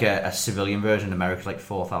get like a civilian version in America is like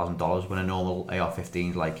 $4,000 when a normal AR-15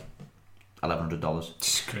 is like $1,100.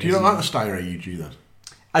 It's crazy. Do you not like the Steyr AUG then?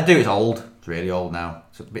 I do. It's old. It's really old now.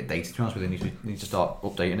 It's a bit dated, to be honest with you. Need to start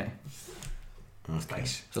updating it. It's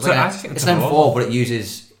nice. So it's, I just think it's it's an a M4, but it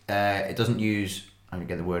uses. It doesn't use. I don't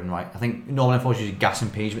get the wording right. I think normal M4s use a gas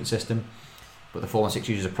impingement system, but the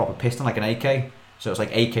 416 uses a proper piston like an AK. So it's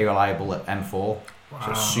like AK reliable at M4.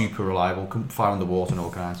 So it's super reliable. Can fire underwater and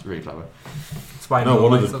all kinds. Really clever. That's why No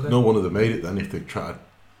Norway's wonder they made it then if they tried,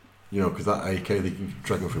 because that AK they can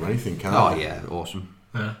drag them through anything, can't Oh they? yeah, awesome.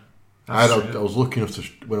 Yeah. I That's was lucky enough to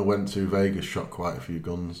when I went to Vegas, shot quite a few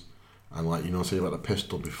guns, and say about the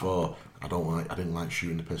pistol before. I didn't like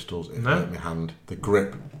shooting the pistols. It hurt my hand. The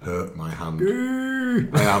grip hurt my hand.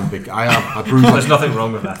 I am big. I bruise. There's nothing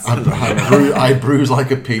wrong with that. I bruise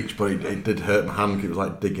like a peach, but it did hurt my hand. It was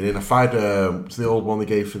like digging in. I fired. It's the old one they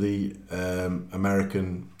gave for the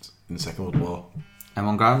American in the Second World War.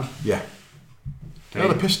 M1 Ground. Yeah. Okay.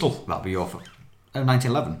 The pistol. That'll be your.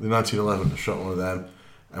 1911. The 1911. I shot one of them.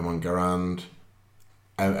 M1 Garand.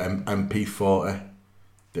 MP40.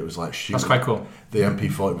 It was like shooting. That's quite cool. The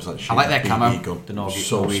MP40 was like shooting. I like their a camo, BB gun. the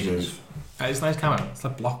So Norwegians. smooth. It's nice camo. It's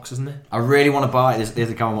like blocks, isn't it? I really want to buy. There's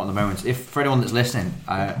the camera I want at the moment. If for anyone that's listening,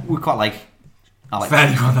 we quite like. For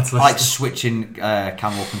anyone that's I like listening. switching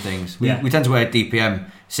camo up and things. We Yeah. tend to wear DPM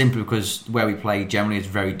simply because where we play generally is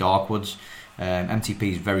very dark woods.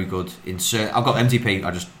 MTP is very good in certain. I've got MTP.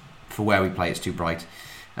 For where we play, it's too bright.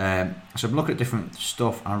 So I'm looking at different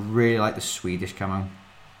stuff, and I really like the Swedish camo.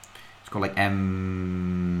 It's called like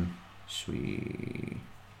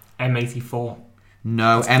M84.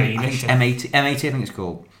 No, It's I Danish, think it's M80. M80, I think it's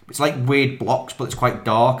called. It's like weird blocks, but it's quite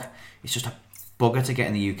dark. It's just a bugger to get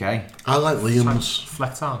in the UK. I like Liam's.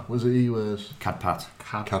 Flex on. Was it he wears? Cadpat.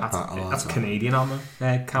 Cadpat, I like That's that. Canadian armour.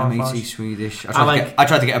 M80 Camouflage. Swedish. I I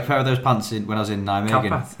tried to get a pair of those pants when I was in Nijmegen.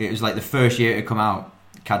 Cadpat. It was like the first year it had come out,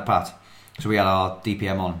 Cadpat. So we had our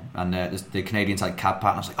DPM on, and the Canadians had Cadpat. And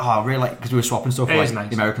I was like, oh, I really like, because we were swapping stuff It for is like nice.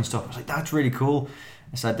 the American stuff. I was like, that's really cool.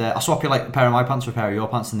 I said, I'll swap you like a pair of my pants for a pair of your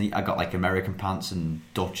pants, and I got like American pants and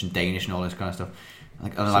Dutch and Danish and all this kind of stuff.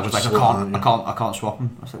 And I was like, I can't swap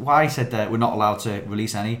them. I was like, why? He said we're not allowed to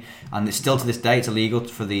release any, and it's still to this day it's illegal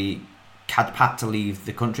for the Cadpat to leave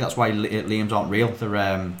the country. That's why Liam's aren't real.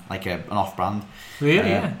 They're like an off-brand. Really?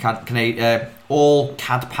 Yeah. All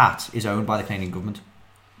Cadpat is owned by the Canadian government,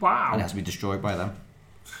 Wow. and it has to be destroyed by them.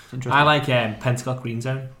 It's interesting. I like Pentacle Green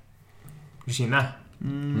Zone. Have you seen that?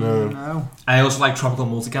 No. I also like Tropical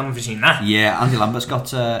Multicam. Have you seen that? Yeah, Andy Lambert's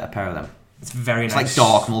got a pair of them. It's very It's nice. like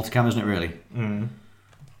dark multicam, isn't it? Really. Mm.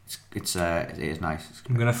 It is nice.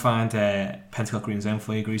 I'm gonna find Pentacle Green Zone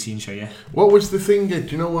for you, Greasy, and show you. What was the thing? Do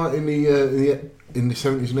you know what in the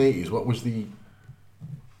 70s and 80s? What was the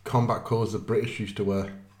combat colours the British used to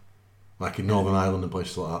wear, like in Northern Ireland and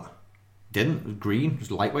places like that? Didn't it was green,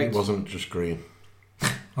 just lightweight. It wasn't just green.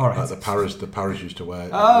 All right. Like the Paris used to wear.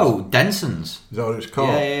 Oh, Denson's. Is that what it's called?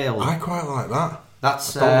 Yeah. I quite like that.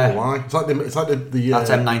 That's I don't know why. It's like the that's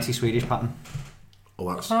M90 Swedish pattern.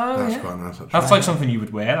 Oh, that's yeah. quite nice. Actually. That's like something you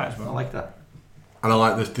would wear as I well. like that. And I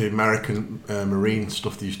like the American Marine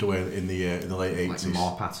stuff they used to wear in the late 80s. Like the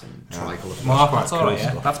Marpat and tricolour. Mark, quite that's alright, cool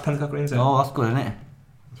yeah. stuff. That's Pentecock Greens. Oh, that's good, isn't it?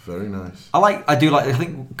 It's very nice. I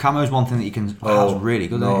think camo's one thing that you can. Oh, that's really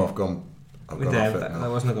good. No, isn't it? I've gone off it That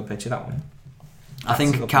now. wasn't a good picture, that one. I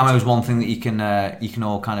think camo's one thing that you can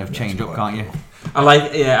all kind of change up, can't you? I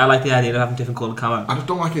like the idea of having different coloured camo. I just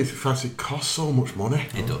don't like it if it costs so much money.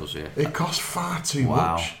 It does, yeah. It costs far too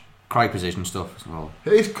Wow. much. Cry position stuff as well.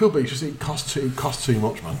 It is cool, but it costs too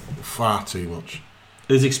much, man. Far too much.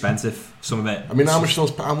 It is expensive, some of it. I mean, how much are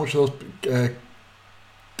those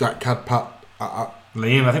that CAD pat?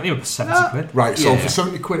 Liam, I think they were 70 quid. Right, so Yeah. for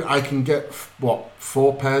 70 quid, I can get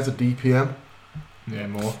 4 pairs of DPM. Yeah,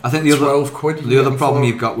 more. I think the 12 quid. The other problem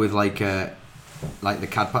you've got with like the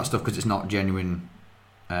CAD pack stuff, because it's not genuine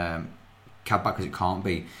CAD pack, because it can't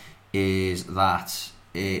be, is that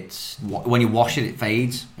it's when you wash it, it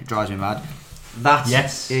fades. It drives me mad. That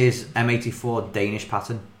is M84 Danish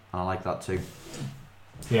pattern, and I like that too.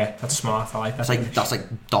 Yeah, that's smart. I like that. That's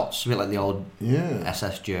like dots, a bit like the old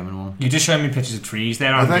SS German one. You just showing me pictures of trees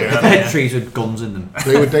there. Trees with guns in them.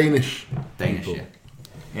 They were Danish. Danish, people.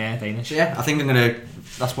 Yeah, Danish. So yeah, I think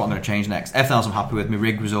that's what I'm gonna change next. Everything else I'm happy with. My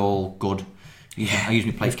rig was all good. I use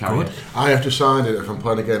my plate carrier. good. I have decided if I'm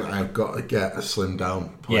playing again, I've got to get a slim down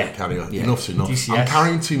plate carrier. Yeah. Enough's enough. DCS. I'm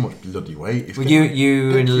carrying too much bloody weight. It's Well, you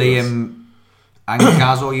and ridiculous. Liam and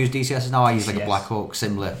Gaz all use DCSs now. I use like a DCS. Black Hawk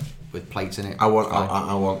similar with plates in it. I want Fine.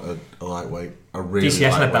 a lightweight. A really DCS and a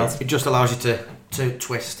lightweight. belt. It just allows you to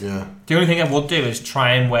twist. Yeah. The only thing I would do is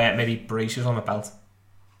try and wear maybe braces on the belt,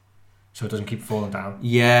 so it doesn't keep falling down.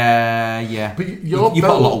 Yeah. But You put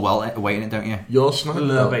a lot of weight in it, don't you? Your sniper A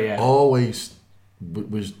little belt bit, yeah. always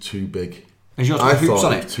was too big. Has yours I got hoops thought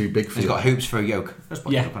on it it? was too big for It's you. got hoops for a yoke. Just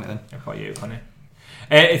put a yoke on it then. I've got you on it.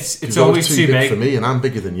 It's 'Cause always yours too big for me, and I'm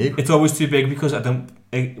bigger than you. It's always too big because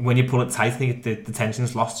when you pull it tight, I think the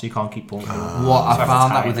tension's lost, so you can't keep pulling. What So I have to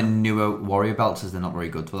found tie that with it. the newer Warrior belts is they're not very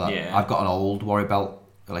good for that. Yeah. I've got an old Warrior belt,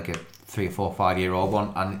 like a 3 or 4, 5 year old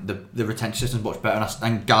one, and the retention system's much better.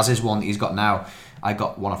 And Gaz's one that he's got now, I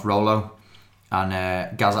got one off Rolo, and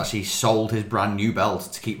Gaz actually sold his brand new belt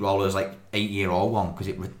to keep Rolo's like 8-year-old one because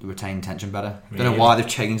it retained tension better. Don't know why they've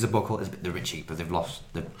changed the buckle. They're a bit cheaper. They've lost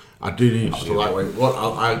the. I do need just a lightweight.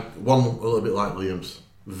 One a little bit like Liam's,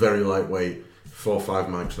 very lightweight, 4 or 5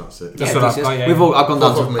 mags. That's it. That's what I've got, yeah. I've gone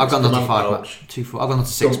down Four to, I've gone down to mags, 5 pouch. mags. 2, 4. I've gone down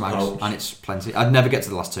to 6 Dump mags, pouch. and it's plenty. I'd never get to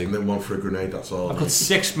the last 2. And then one for a grenade. That's all. I've got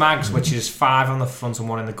 6 mags, which is 5 on the front and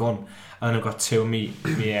 1 in the gun, and then I've got 2 of me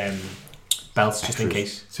belts just in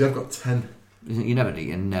case. See, I've got 10. You never need.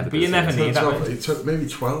 But you never need that. 12, it took maybe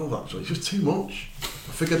 12 actually. It's just too much.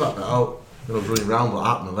 I figured that bit out. When I was running around like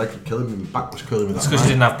that, my legs were killing me, my back was killing me. It's That because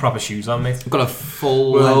you night. didn't have proper shoes on, mate. I've got a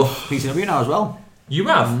full PCW now as well. You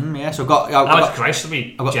have? Yeah, so I've got Alex Christ will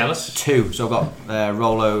be I've got jealous. 2. So I've got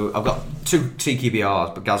Rolo. I've got 2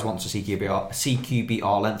 CQBRs, but Gaz wants a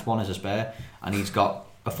CQBR length one as a spare, and he's got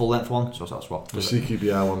a full length one. So that's what The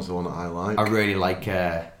CQBR one's the one that I like. I really like.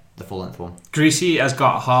 The full length one. Greasy has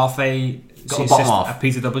got half a Got a bottom half. a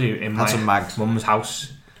PTW in my some mags. mum's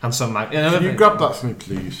house and some mags. Can you grab that for me,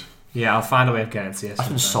 please? Yeah, I'll find a way of getting to you. That's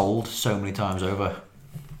been sold so many times over.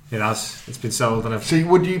 It has. It's been sold, and I've See,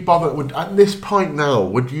 would you bother? At this point now,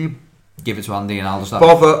 would you Give it to Andy and I'll just have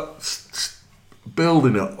bother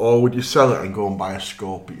building it, or would you sell it and go and buy a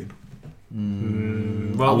Scorpion?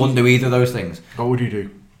 I wouldn't do either of those things. What would you do?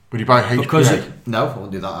 Would you buy HPA? Because no, I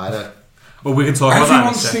wouldn't do that either. Well, we can talk about that. Everyone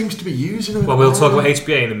in a sec. seems to be using them. Well, we'll talk about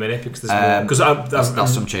HBA in a minute because there's because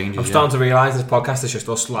That's some changes. I'm starting to realise this podcast is just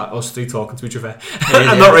us 3 talking to each other. is, I'm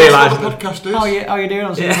yeah. not realising What it. the podcast is. How you doing?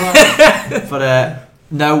 I'm but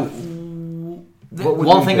no. What would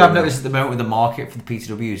One you thing do I've now? noticed at the moment with the market for the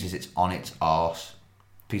PTWs is it's on its arse.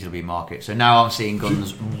 PTW market. So now I'm seeing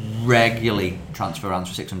guns regularly transfer rounds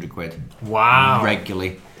for 600 quid. Wow.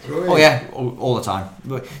 Regularly. Oh yeah, all the time.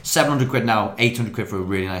 But 700 quid now, 800 quid for a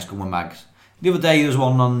really nice gun with mags. The other day there was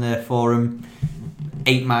one on the forum,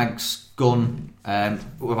 8 mags gun,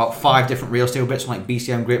 with about 5 different real steel bits, like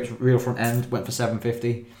BCM grips, real front end, went for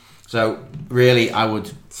 750. So really, I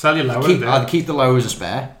would Sell your lower. either keep the lower as a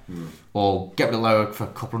spare, or get rid of the lower for a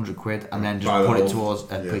couple $100 and then just Buy the put it whole-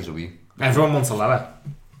 towards a yeah. PTW. Everyone wants a lower.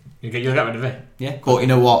 You'll get rid of it. Yeah, but you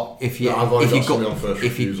know what? If you No, I've already if you got something on first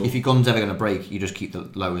refusal. if your gun's ever going to break, you just keep the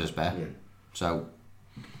lower as a spare. Yeah. So,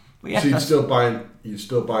 but yeah, So you'd that's- still buy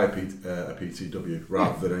a PTW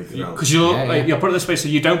rather than anything else. Because you'll Yeah, yeah. you'll put it this way: so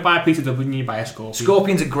you don't buy a PTW and you buy a Scorpion.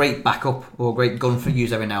 Scorpion's a great backup or a great gun for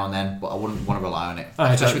use every now and then, but I wouldn't want to rely on it, Oh,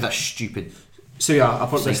 especially okay. with that stupid So yeah, I'll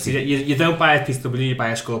put this to you. You don't buy a PCW, you buy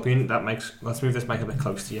a Scorpion. Let's move this mic a bit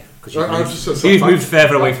close to you because you've moved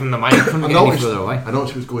further away from the mic. I noticed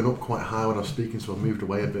it was going up quite high when I was speaking, so I moved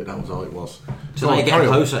away a bit. That was all it was. So now you're getting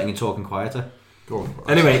closer and you're talking quieter. Go on.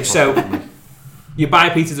 Anyway, so you buy a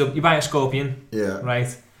PCW, you buy a Scorpion. Yeah.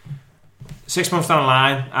 Right. 6 months down the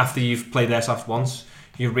line, after you've played Airsoft once,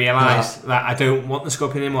 you realise that I don't want the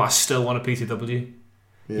Scorpion anymore. I still want a PCW.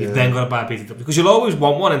 Yeah. You've then got to buy a PCW because you'll always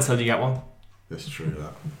want one until you get one. It's true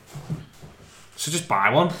that. So just buy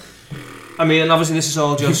one. I mean, and obviously this is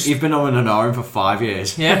all just... You've been on an RM for 5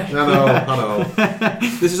 years. Yeah. I know.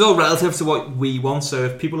 This is all relative to what we want, so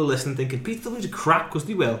if people are listening thinking, PCW's are crap, because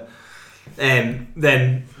they will,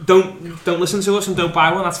 then don't listen to us and don't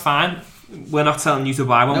buy one, that's fine. We're not telling you to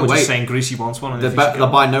buy one, just saying Greasy wants one. They're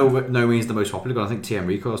by no means the most popular gun. I think TM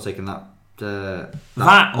Recoil's taken that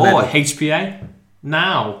or HPA.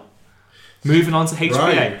 Now, moving on to HPA.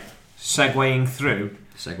 Right. Segueing through.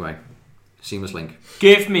 Seamless link.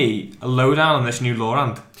 Give me a lowdown on this new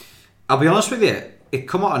Lorand. I'll be honest with you, it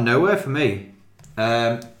come out of nowhere for me.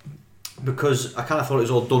 Because I kind of thought it was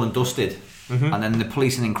all done and dusted. Mm-hmm. And then the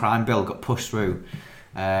policing and crime bill got pushed through.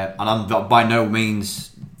 And I'm by no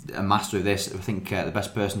means a master of this. I think the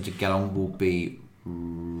best person to get on will be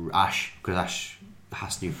Ash, because Ash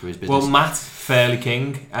has to do for his business. Well, Matt Fairley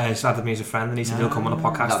King has added me as a friend, and he said he'll come on a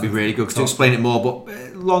podcast. That'd be really good to explain it more.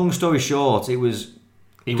 But long story short, it was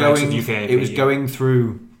going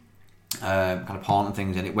through kind of Parliament and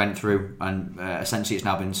things, and it went through, and essentially it's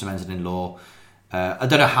now been cemented in law. I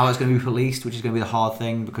don't know how it's going to be policed, which is going to be the hard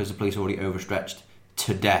thing because the police are already overstretched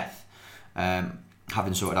to death,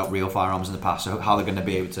 having sorted out real firearms in the past. So how they're going to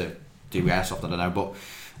be able to do airsoft, I don't know. But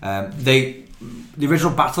the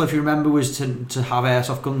original battle, if you remember, was to have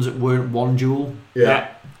airsoft guns that weren't one joule.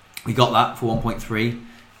 Yeah. We got that for 1.3,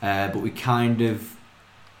 but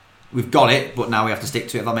we've got it, but now we have to stick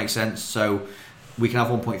to it, if that makes sense. So we can have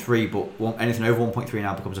 1.3, but anything over 1.3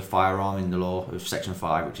 now becomes a firearm in the law of Section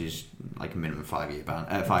 5, which is like a minimum 5-year ban,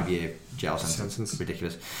 5-year jail sentence.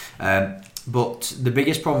 Ridiculous. But the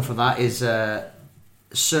biggest problem for that is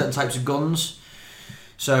certain types of guns.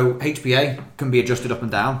 So HPA can be adjusted up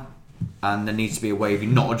and down, and there needs to be a way of you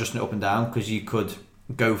not adjusting it up and down, because you could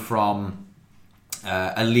go from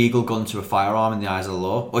a legal gun to a firearm in the eyes of the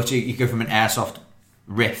law, or you go from an airsoft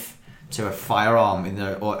riff to a firearm in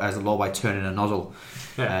the as a law by turning a nozzle.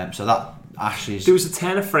 Yeah. So that actually is... There was a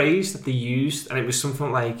turn of phrase that they used, and it was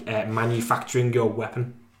something like manufacturing your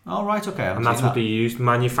weapon. Oh, right, okay. And that's what they used,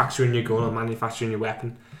 manufacturing your gun or manufacturing your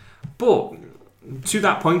weapon. But to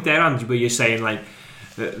that point there, Andy, where you're saying like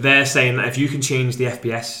they're saying that if you can change the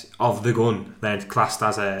FPS of the gun, then it's classed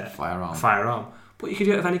as a firearm. But you could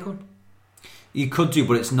do it with any gun. You could do,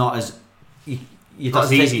 but it's not as... You'd have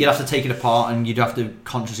to take it apart, and you'd have to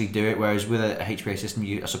consciously do it. Whereas with a HPA system,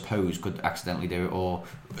 you, I suppose, could accidentally do it, or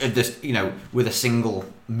just with a single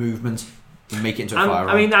movement, make it into a firearm.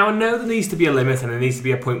 I mean, now I know there needs to be a limit, and there needs to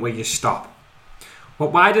be a point where you stop.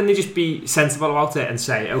 But why didn't they just be sensible about it and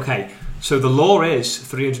say, okay, so the law is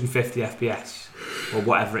 350 FPS or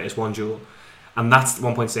whatever it is, one joule, and that's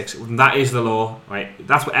 1.6. And that is the law, right?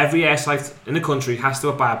 That's what every air site in the country has to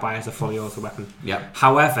abide by as a fully auto weapon. Yeah.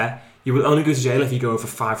 However, you will only go to jail if you go over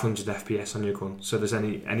 500 FPS on your gun. So there's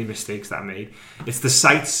any mistakes that are made. It's the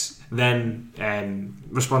site's then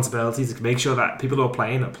responsibility to make sure that people who are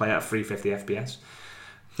playing play at 350 FPS.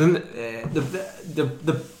 Then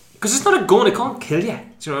because it's not a gun, it can't kill you.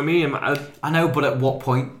 Do you know what I mean? I know, but at what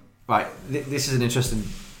point? Right, this is an interesting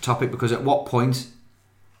topic, because at what point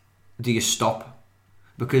do you stop?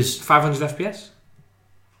 Because 500 FPS.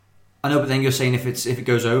 I know, but then you're saying if it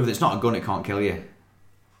goes over, it's not a gun, it can't kill you.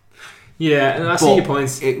 Yeah, and I see your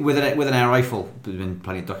points. With an air rifle, there's been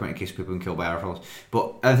plenty of documented cases people can kill by air rifles.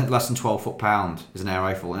 But anything less than 12 foot-pound is an air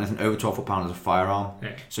rifle. Anything over 12 foot-pound is a firearm.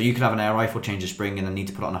 Yeah. So you could have an air rifle, change the spring, and then need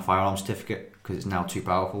to put it on a firearm certificate because it's now too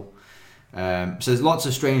powerful. So there's lots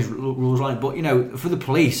of strange rules on it. But for the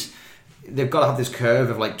police, they've got to have this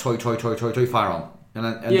curve of like toy firearm.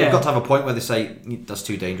 And they've got to have a point where they say that's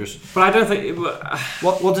too dangerous. But I don't think...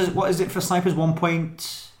 What is it for snipers? 1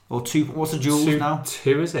 point... Or 2, what's the joules now?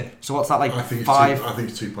 2, is it? So what's that like? I think 5? I think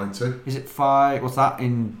it's 2.2. Is it 5? What's that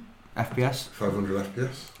in FPS? 500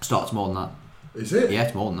 FPS. Starts more than that. Is it? Yeah,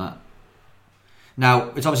 it's more than that. Now,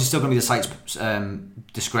 it's obviously still going to be the site's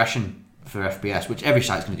discretion for FPS, which every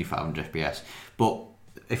site's going to do 500 FPS. But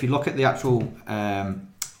if you look at the actual, the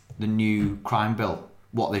new crime bill,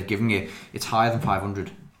 what they've given you, it's higher than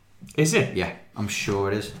 500. Is it? Yeah, I'm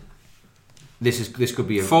sure it is. This could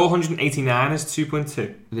be a 489 is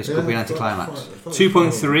 2.2. This could be an anticlimax.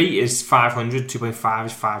 2.3 is 500. 2.5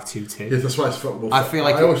 is 522. Yeah, that's why it's. Well, I feel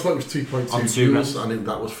like I always thought it was 2.2 on joules, and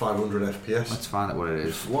that was 500 FPS. Let's find out what it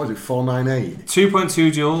is. What is it? 498.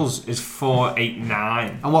 2.2 joules is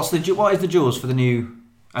 489. And what is the joules for the new?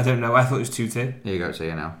 I don't know. I thought it was 2.2. There you go. So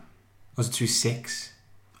now. Was it 2.6?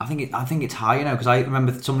 I think it's higher now because I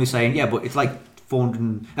remember somebody saying but it's like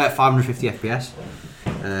 550 FPS.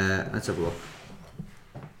 Let's have a look.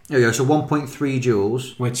 There we go. So 1.3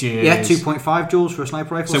 joules, which is 2.5 joules for a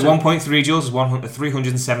sniper rifle. So 1.3 joules is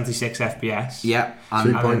 376 FPS. Yeah,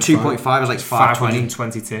 and 2.5 is like 520.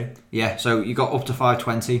 522. Yeah, so you got up to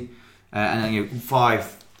 520, and then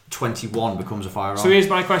 521 becomes a firearm. So here's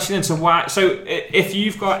my question: then. So if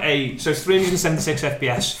you've got 376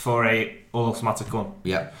 FPS for a all-automatic gun.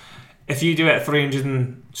 Yeah. If you do it at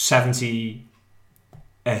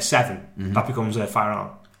 377, that becomes a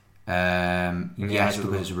firearm. Yes,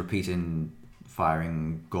 because it's a repeating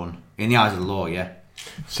firing gun in the eyes of the law. Yeah.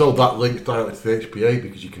 So that links directly to the HPA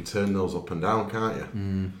because you can turn those up and down, can't you?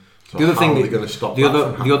 Mm. So the other thing, are they going to stop the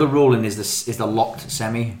other ruling is the locked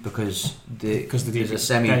semi because there's a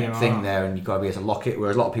semi thing there and you've got to be able to lock it.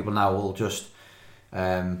 Whereas a lot of people now will just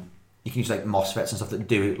you can use like MOSFETs and stuff that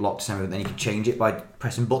do locked semi, but then you can change it by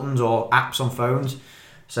pressing buttons or apps on phones.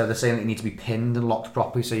 So they're saying that you need to be pinned and locked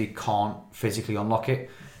properly, so you can't physically unlock it.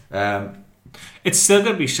 It's still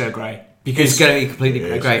going to be so grey because it's going to be completely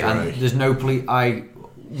grey, and grey. there's no police. I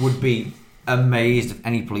would be amazed if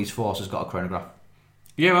any police force has got a chronograph.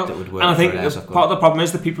 Yeah, well, that would work and I think gun. part of the problem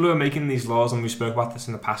is the people who are making these laws, and we spoke about this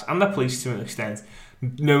in the past, and the police to an extent,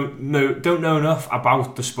 don't know enough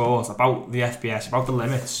about the sport, about the FPS, about the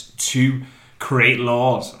limits to create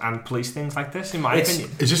laws and police things like this. In my opinion,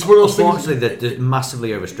 it's just one of those things. Unfortunately, they're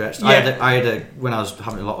massively overstretched. Yeah. I had when I was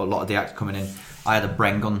having a lot of the acts coming in, I had a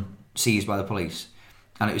Bren gun seized by the police,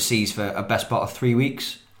 and it was seized for a best part of 3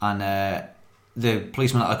 weeks. And the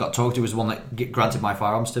policeman that I got talked to was the one that granted my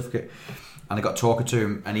firearm certificate. And I got talking to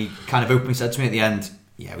him, and he kind of openly said to me at the end,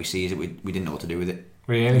 "Yeah, we seized it. We didn't know what to do with it.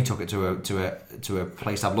 Really? We took it to a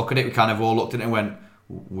place to have a look at it. We kind of all looked at it and went,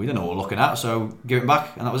 we don't know what we're looking at, so give it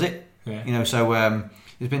back." And that was it. Yeah. So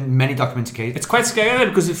there's been many documented cases. It's quite scary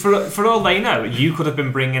because for all they know, you could have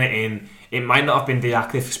been bringing it in. It might not have been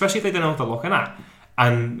deactive, especially if they don't know what they're looking at.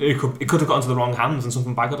 And it could have gotten to the wrong hands and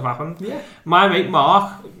something bad could have happened. Yeah. My mate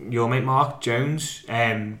Mark, your mate Mark Jones,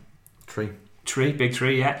 Big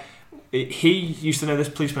Tree, yeah. He used to know this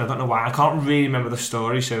policeman. I don't know why. I can't really remember the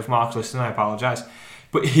story. So if Mark's listening, I apologise.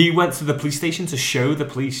 But he went to the police station to show the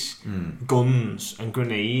police guns and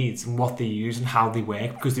grenades and what they use and how they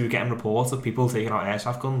work, because they were getting reports of people taking out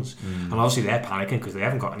airsoft guns, and obviously they're panicking because they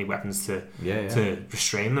haven't got any weapons to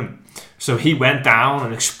restrain them. So he went down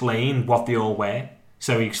and explained what they all were.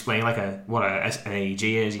 So he explained what an AEG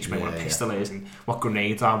is. He explained what a pistol is and what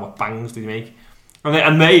grenades are and what bangs do they make.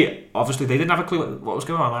 And they obviously they didn't have a clue what was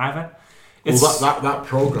going on either. That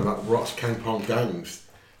program, that Ross Kemp on Gangs,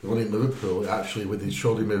 the one in Liverpool, actually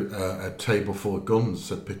showed him a table full of guns,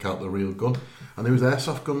 said pick out the real gun, and there was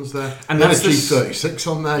airsoft guns there, and there's a G36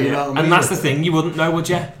 on there. Yeah. You know what I mean? And that's the thing, you wouldn't know, would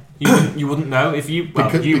you? You wouldn't know if you.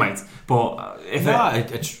 Well, you might, but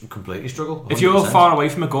it's completely struggle. 100%. If you're far away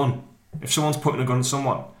from a gun, if someone's putting a gun to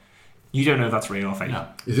someone, you don't know if that's real or fake. No.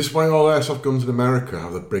 Is this why all airsoft guns in America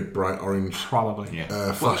have the big bright orange? Probably.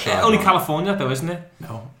 Yeah. Flashlight? Only California, though, isn't it?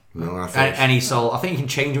 No, I think I think you can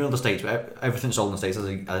change them in other states, but everything's sold in the states has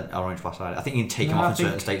an orange flashlight. I think you can take them off in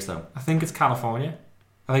certain states, though. I think it's California.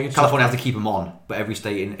 I think it's California has to keep them on, but every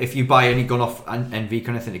state, if you buy any gun off NV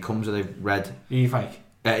kind of thing, it comes with a red e-fake.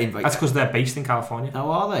 That's because they're based in California.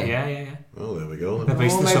 Oh, are they? Yeah. Oh, there we go. They're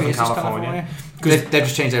based in Southern California. They've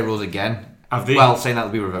just changed their rules again. Have they? Well, saying that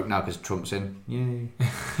will be revoked now because Trump's in. Yay.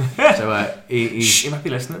 So he might be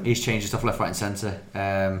listening. He's changed stuff left, right, and centre.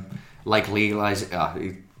 Like legalise.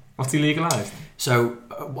 What's he legalised? So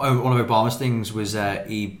one of Obama's things was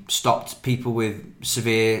he stopped people with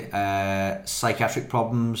severe psychiatric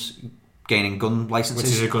problems gaining gun licenses,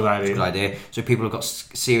 which is a good idea. It's a good idea. So people who've got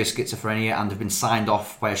serious schizophrenia and have been signed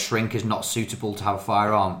off by a shrink as not suitable to have a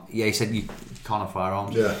firearm. Yeah, he said you can't have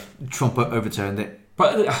firearms. Yeah. Trump overturned it.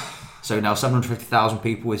 But so now 750,000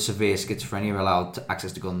 people with severe schizophrenia are allowed to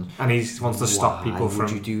access to guns. And he wants to stop people from. Why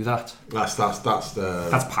would you do that? That's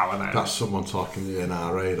power now. That's someone talking to the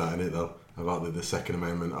NRA, that isn't it though? About the Second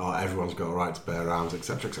Amendment. Oh, everyone's got a right to bear arms,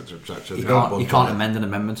 etc., etc., etc. You can't amend an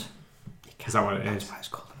amendment. Is that what it is? That's why it's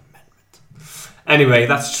called an amendment. Anyway,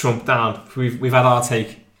 that's Trump down. We've had our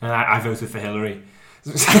take, and I voted for Hillary.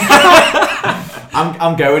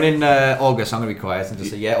 I'm going in August. I'm going to be quiet and just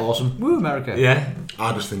say, yeah, awesome. Woo, America. Yeah.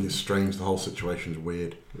 I just think it's strange. The whole situation's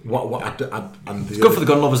weird. It's good for the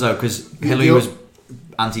gun lovers though, because Hillary was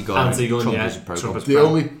anti-gun, Anti-gun, Trump yeah. was pro-gun. Trump was The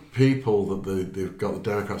only people that they've got, the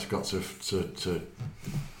Democrats have got to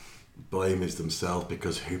blame is themselves,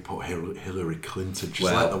 because who put Hillary Clinton?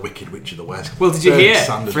 She's like the Wicked Witch of the West. Well, did you hear?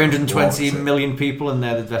 320 million people, and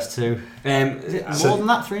they're the best two. Is it more than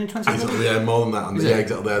that? 320 million? Yeah, more than that. And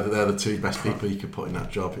exactly. They're the two best people you could put in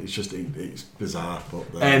that job. It's just it's bizarre.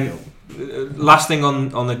 But there you go. Last thing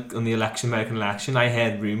on the election, American election, I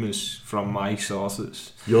heard rumours from my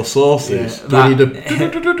sources. Your sources? Yeah, Do we need a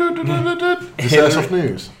Is this off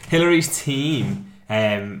news? Hillary's team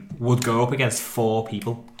would go up against 4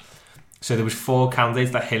 people. So there was 4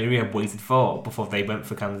 candidates that Hillary had waited for before they went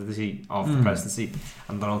for candidacy of the presidency,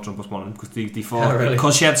 and Donald Trump was one of them, because they thought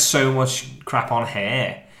because she had so much crap on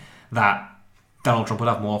her that Donald Trump would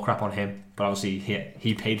have more crap on him. But obviously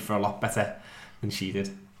he paid for a lot better than she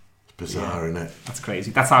did. Bizarre, isn't it? That's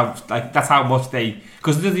crazy. That's how much they,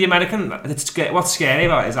 because the American. What's scary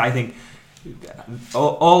about it is, I think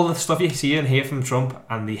all the stuff you see and hear from Trump,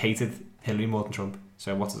 and they hated Hillary more than Trump.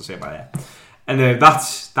 So what does it say about it? And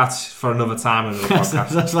that's for another time and another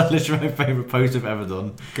podcast. That's like literally my favourite post I've ever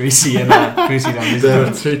done. Greasy and Greasy down. There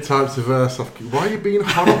are 2 types of Airsoft. Why are you being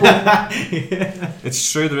horrible? Yeah. It's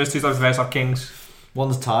true. There is 2 types of Airsoft Kings.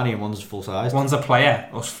 One's tiny and one's full size. One's a player,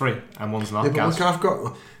 us free, and one's not. Yeah, but look, I've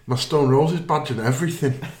got my Stone Roses badge and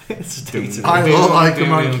everything. It's I look like a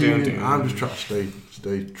Mancunian. I'm just trying to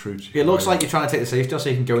stay true to it. Looks like you're trying to take the safety off so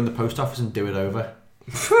you can go in the post office and do it over.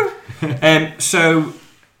 So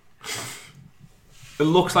it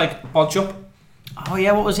looks like Bodge. Oh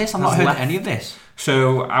yeah, what was this? I've not heard any of this.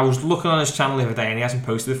 So I was looking on his channel the other day, and he hasn't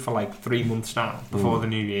posted for like 3 months now, before the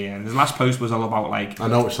new year. And his last post was all about like, I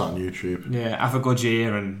know it's on YouTube. Yeah, have a good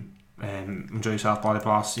year and enjoy yourself, blah blah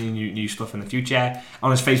blah. See new stuff in the future. On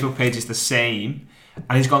his Facebook page, it's the same,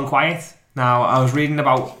 and he's gone quiet. Now I was reading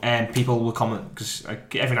about people will comment, because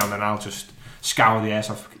every now and then I'll just scour the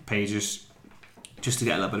Airsoft pages just to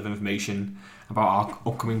get a little bit of information about our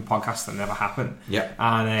upcoming podcast that never happened. Yeah.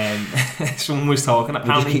 And someone was talking. We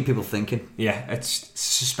Apparently, just keep people thinking. Yeah, it's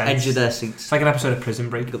suspense. Edge of their seats. It's like an episode of Prison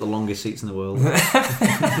Break. Got the longest seats in the world.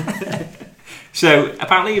 So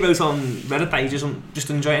apparently he wrote on Reddit that he doesn't just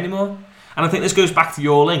enjoy it anymore. And I think this goes back to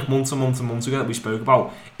your link months ago that we spoke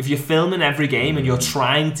about. If you're filming every game and you're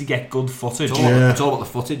trying to get good footage, it's all about the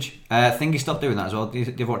footage. I think he stopped doing that as well. Do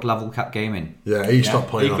you watch Level Cap Gaming? Yeah, he stopped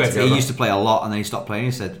playing altogether. He used to play a lot, and then he stopped playing.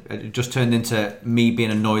 He said it just turned into me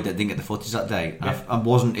being annoyed that I didn't get the footage that day. Yeah. I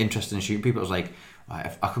wasn't interested in shooting people. I was like,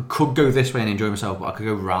 right, I could go this way and enjoy myself, but I could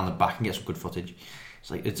go around the back and get some good footage.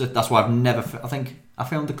 It's like that's why I've never. I think I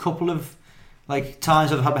filmed a couple of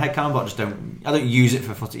times I've had my head cam, but I don't use it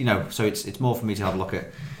for footage, so it's more for me to have a look at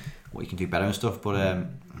what you can do better and stuff, but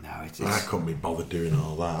no, it's I couldn't be bothered doing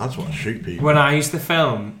all that. That's what I shoot people. When I used to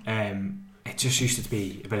film, it just used to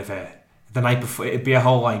be a bit of the night before, it'd be a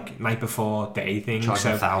whole night before day thing,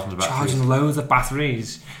 charging thousands of batteries, charging loads of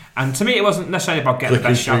batteries, and to me it wasn't necessarily about getting clicking the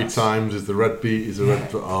best shots. 3 times is the red beat, is the red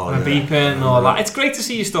beeping and all that. It's great to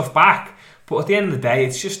see your stuff back, but at the end of the day,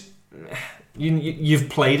 it's just you've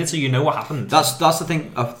played it, so you know what happened. That's the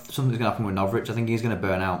thing. Something's going to happen with Novrich. I think he's going to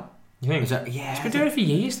burn out. You think? Yeah. He's been doing it for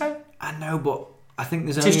years though. I know, but I think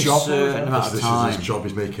there's it's only his job, a certain amount of time. This is his job.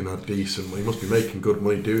 He's making a decent. He must be making good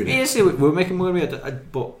money doing it. Yes, we're making money,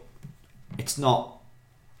 but it's not.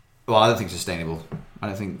 Well, I don't think it's sustainable. I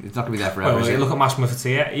don't think it's not going to be there forever. Well, look at Massimo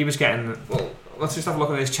Fattia. He was getting. Well, let's just have a look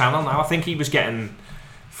at his channel now. I think he was getting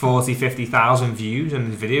 40,000-50,000 views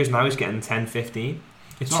on his videos. Now he's getting 10-15.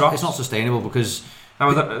 It's not sustainable because. Now,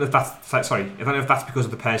 I don't know if that's because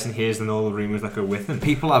of the person he is and all the rumours that go with him.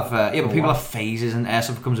 People have, people have phases, and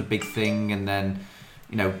airsoft becomes a big thing, and then,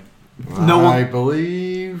 I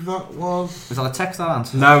believe that was. Was that a text that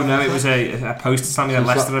answer? No, it was a post standing at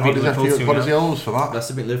Leicester. What does he owe us for that?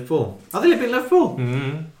 Leicester beat Liverpool. Are they beat Liverpool?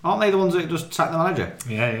 Mm-hmm. Aren't they the ones that just sacked the manager?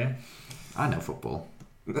 Yeah. I know football.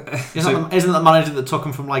 Isn't the manager that took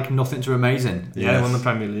him from nothing to amazing? Yeah, they won the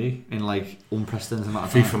Premier League in unprecedented amount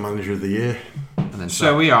of time. FIFA Manager of the Year. And then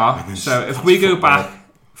so we are. So if we go back,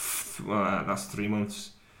 that's 3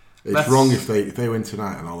 months. It's wrong if they win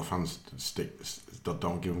tonight and all the fans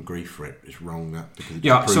don't give them grief for it. It's wrong that.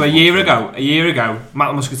 Yeah. So a year ago,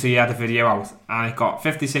 Matt Muscatine had a video out and it got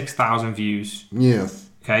 56,000 views. Yes.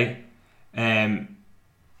 Okay. A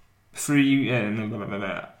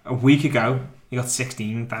week ago, he got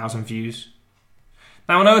 16,000 views.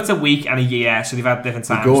 Now I know it's a week and a year, so they've had different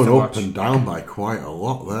times. They're going up and down by quite a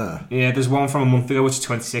lot there. Yeah, there's one from a month ago which is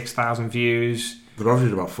 26,000 views. They're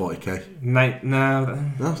averaging about 40k. No,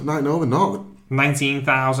 they're not.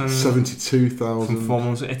 19,000 72,000. from 4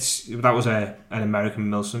 months. That was an American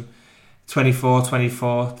Milsim.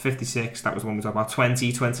 24, 56. That was the one we talked about.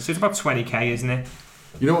 20. So it's about 20k, isn't it?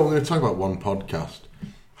 You know what? We're going to talk about one podcast.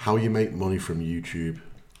 How you make money from YouTube.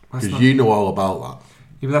 That's Because not- you know all about that.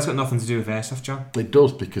 Yeah, but that's got nothing to do with Airsoft, John. It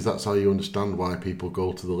does, because that's how you understand why people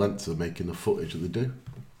go to the lengths of making the footage that they do.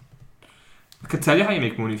 I could tell you how you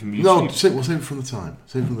make money from YouTube. No, we'll save it from the time.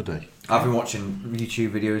 Save it from the day. I've been watching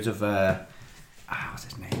YouTube videos of what's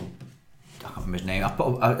his name? I can't remember his name.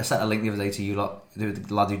 I sent a link the other day to you lot.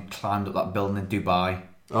 The lad who climbed up that building in Dubai.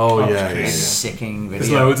 Oh, Oh, yeah, it's yeah, yeah. Sicking video.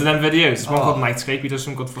 There's loads of them videos. There's one Oh. called Nightscape. He does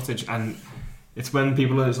some good footage, and it's when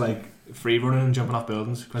people are just like free running and jumping off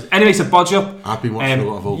buildings. Anyway, so Bodge Up. I've been watching a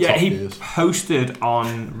lot of old Top he Gears. posted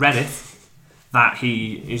on Reddit that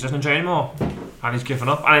he's just not enjoying anymore and he's given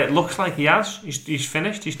up, and it looks like he has. He's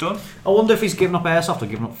finished. He's done. I wonder if he's given up airsoft or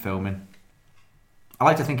given up filming. I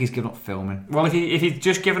like to think he's given up filming. Well, if he's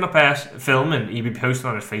just given up filming, he'd be posting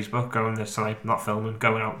on his Facebook going this time, not filming,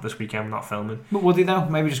 going out this weekend, not filming. But would he though?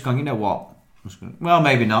 Maybe just going, you know what? Well,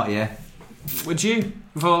 maybe not, yeah. Would you,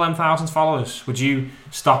 with all them thousands of followers, would you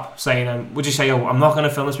stop saying, would you say, oh, I'm not going to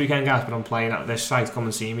film this weekend, guys, but I'm playing at this site, come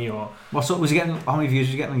and see me? Or What sort was he getting? How many views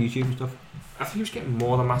was he getting on YouTube and stuff? I think he was getting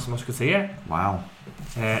more than Master Musketeer. Wow.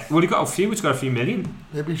 Well, he got a few, it's got a few million.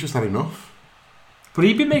 Maybe he's just had enough. But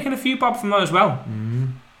he'd been making a few bob from that as well.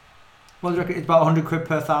 Well, do you reckon it's about 100 quid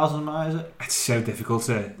per thousand now, is it? It's so difficult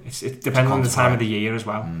to. It depends on the time of the year as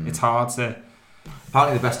well. It's hard to.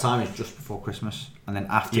 Apparently the best time is just before Christmas. And then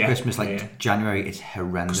after Yeah, Christmas, like yeah. January, it's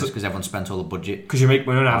horrendous because everyone spent all the budget Because you make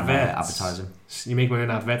money on on adverts. advertising. You make money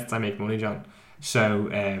on adverts, I make money, John. So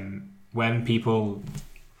when people,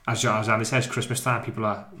 as Andy says, Christmas time, people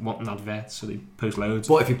are wanting adverts, so they post loads.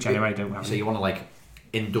 But if you January don't have so any. you want to like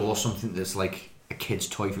endorse something that's like a kid's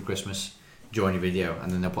toy for Christmas, join your video, and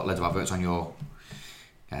then they'll put loads of adverts on your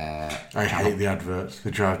I channel. hate the adverts. They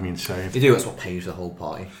drive me insane. They do. That's what pays the whole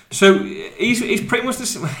party. So he's pretty much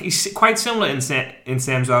he's quite similar in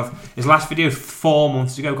terms of his last video 4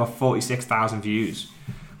 months ago got 46,000 views,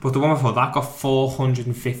 but the one before that got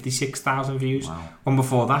 456,000 views. Wow. One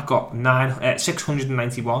before that got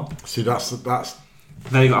 691. See, that's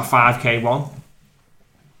Then he got a 5k one.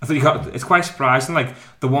 I thought it's quite surprising. Like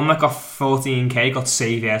the one that got 14k got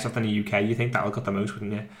Save Airsoft in the UK. You think that would got the most,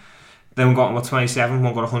 wouldn't you? Then one got 27,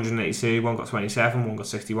 one got 182, one got 27, one got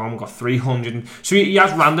 61, one got 300. So he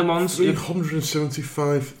has random ones.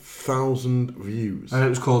 375,000 views. And it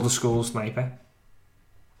was called the Skull Sniper.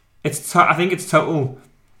 I think it's total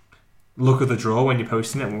look at the draw when you're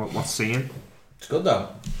posting it and what's seeing. It's good though.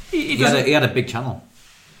 He He had a big channel.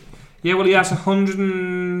 Yeah, well, he has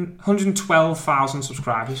 112,000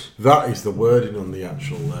 subscribers. That is the wording on the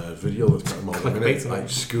actual video that's got them all in Clickbait, it. Like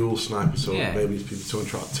school sniper, so Yeah. maybe it's people someone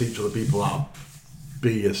trying to teach other people how to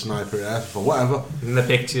be a sniper at airsoft or whatever. And the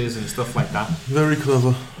pictures and stuff like that. Very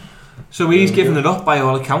clever. So he's given it up by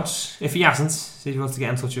all accounts. If he hasn't, so if he wants to get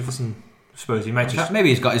in touch with us, and I suppose he might just. Maybe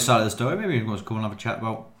he's got his side of the story. Maybe he wants to come and have a chat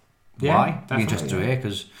about Yeah, why. Be definitely, interested to yeah. hear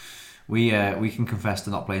because we can confess to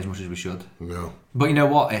not playing as much as we should. No. But you know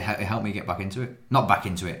what? It helped me get back into it. Not back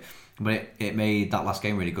into it, but it made that last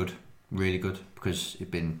game really good because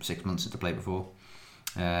it'd been 6 months since I played before.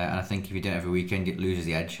 And I think if you do it every weekend, it loses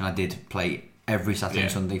the edge. And I did play every Saturday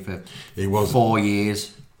and Sunday for It was 4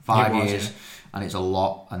 years, 5 It was, years, yeah. and it's a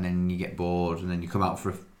lot. And then you get bored, and then you come out for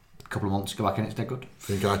a couple of months, go back, and it's dead good. I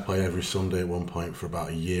think I played every Sunday at one point for about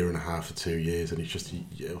a year and a half to 2 years, and it's just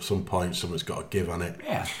at some point someone's got to give on it.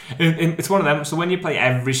 Yeah. It's one of them. So when you play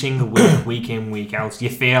every single week in, week out, you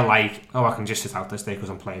feel like, oh, I can just sit out this day because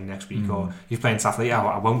I'm playing next week, or you're playing Saturday. Oh,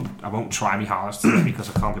 I won't try my hardest today because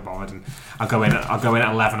I can't be bothered, and I'll go in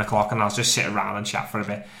at 11 o'clock and I'll just sit around and chat for a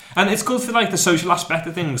bit. And it's good for like the social aspect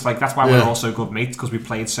of things. Like that's why we're all so good mates, because we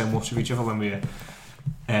played so much with each other when we were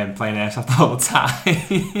playing airsoft all the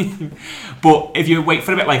time. But if you wait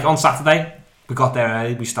for a bit, like on Saturday, we got there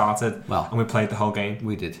early, we started, and we played the whole game.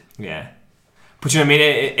 We did. Yeah. But you know what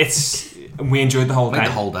I mean? We enjoyed the whole Played day.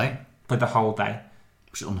 the whole day, Played the whole day.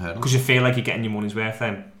 which is unheard of. Because you feel like you're getting your money's worth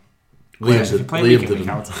then. Liam Whereas if did- you're playing Liam week in, week didn't.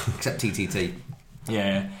 out. Except TTT.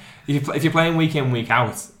 Yeah. If you're playing week in, week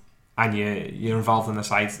out, and you're involved in the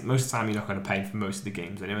site, most of the time you're not going to pay for most of the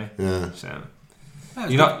games anyway. Yeah. So No,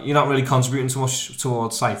 you're not really contributing too much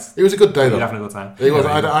towards sites. It was a good day though. You're having a good time. It was.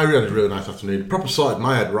 I really had a really nice afternoon. Proper sorted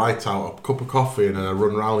my head right out. A cup of coffee and a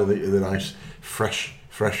run around in the nice fresh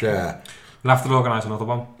air. We'll have to organise another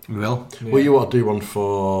one. We will. Yeah. Well, you want to do one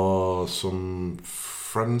for some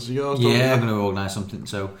friends of yours? don't Yeah, you? I'm going to organise something.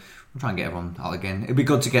 So We'll try and get everyone out again. It'd be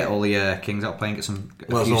good to get all the Kings out playing. Get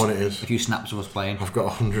a few snaps of us playing. I've got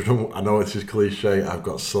 100. I know this is cliche. I've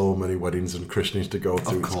got so many weddings and christenings to go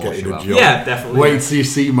to. It's getting a job. Yeah, definitely. Wait till you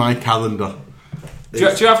see my calendar. Do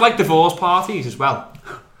you have like divorce parties as well?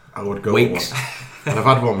 I would go. Weeks. And I've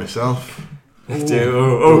had one myself. I think we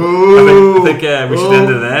should end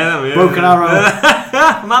it there. Broken arrow.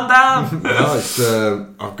 Man down. No, it's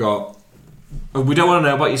I've got. We don't want to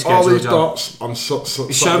know about your schedule. All these John. dots on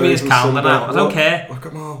Show me his calendar now. I don't care. Look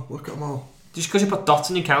at them all. Look at them all. Just because you put dots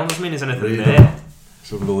in your calendar doesn't mean there's anything Really? there.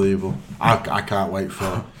 It's unbelievable. I can't wait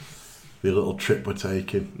for the little trip we're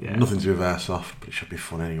taking. Yeah. Nothing to do with Airsoft, but it should be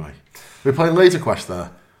fun anyway. We're playing Laser Quest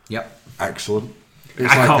there. Yep. Excellent. I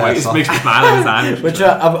can't wait. It makes me smile every time. Which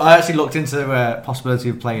I actually looked into the possibility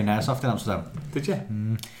of playing Airsoft in Amsterdam. Did you?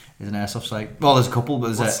 There's an Airsoft site. Well, there's a couple,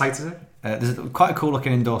 but What site is it? there's quite a cool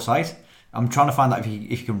looking indoor site. I'm trying to find out if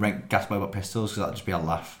you can rent gas blowback pistols, because that'd just be a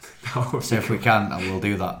laugh. So if we can, I will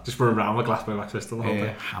do that. Just run around with a glass blowback pistol the whole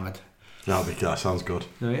day. Hammered. That sounds good.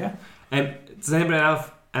 So yeah. Does anybody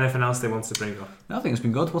have anything else they want to bring up? No, I think it's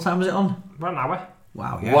been good. What time was it on? About an hour.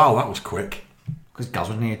 Wow, yeah. Wow, that was quick. Because Gaz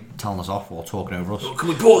wasn't here telling us off or talking over us. Can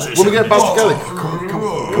we pause this? Will we get back together?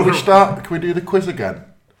 Can we start? Can we do the quiz again?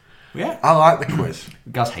 Yeah. I like the quiz.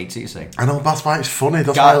 Gaz hates it, you see. I know, that's why it's funny.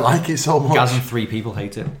 That's why I like it so much. Gaz and 3 people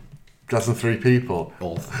hate it. Gaz and 3 people.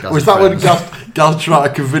 All. Was that when Gaz tried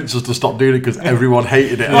to convince us to stop doing it because everyone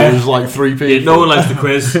hated it and it was like 3 people? Yeah, no one likes the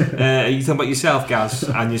quiz. Are you talking about yourself, Gaz,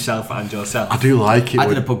 and yourself and yourself? I do like it. I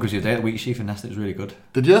did a pub quiz the other day at Week Sheaf in Nest. It was really good.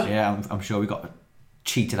 Did you? Yeah, I'm sure we got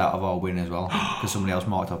cheated out of our win as well because somebody else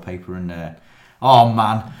marked our paper and oh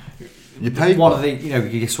man, you paid one of the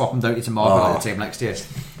you swap them, don't you, to mark like the table next to you.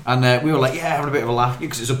 And we were like, having a bit of a laugh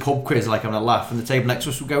because it's a pub quiz, like having a laugh. And the table next to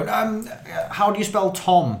us were going, how do you spell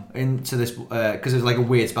Tom into this? Because there's like a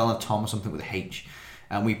weird spelling of Tom or something with a H,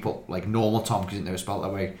 and we put like normal Tom because it never spelled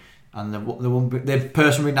that way. And the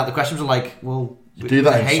person reading out the questions were like, well, you do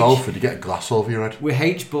that in H, Salford, you get a glass over your head. We're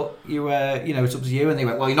H, but you it's up to you. And they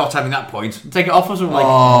went, well, you're not having that point. Take it off us. And we're like,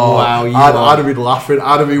 wow, I'd have been laughing.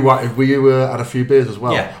 I'd have been if we had a few beers as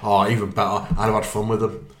well. Yeah. Oh, even better. I'd have had fun with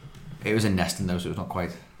them. It was in Neston though, so it was not quite.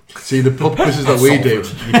 See, the pub quizzes that we do,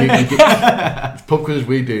 pub quizzes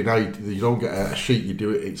we do now, you don't get a sheet, you do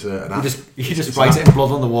it, it's an app. You just write it in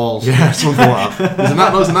blood on the walls. Yeah, something like that.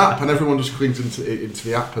 There's an app, and everyone just clicks into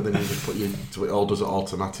the app, and then you just so it all does it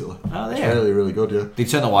automatically. Oh, it's yeah. really, really good, yeah. They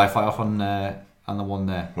turn the Wi-Fi off on the one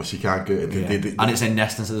there. Well, so you can't get it. And it's in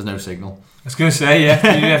Neston, so there's no signal. I was going to say,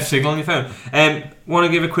 yeah, you have signal on your phone. Want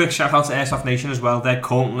to give a quick shout out to Airsoft Nation as well. They're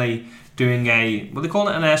currently doing they call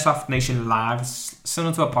it an Airsoft Nation Live,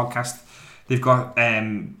 similar to a podcast. They've got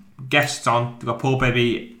guests on. They've got Paul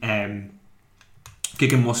Baby,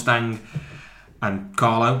 Kicking Mustang, and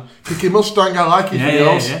Carlo. Kicking Mustang, I like it.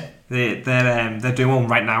 Yeah. They're doing one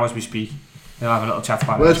right now as we speak. They'll have a little chat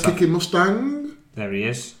about it. Where's Kicking Mustang? There he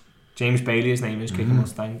is. James Bailey, his name is Kicking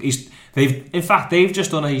Mustang. They've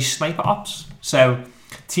just done a sniper ops. So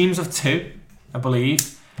teams of 2, I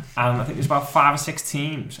believe, and I think there's about 5 or 6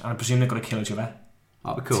 teams, and I presume they've got to kill each other.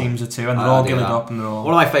 That'd be cool. Teams of 2, and they're all gillied up, and they're all.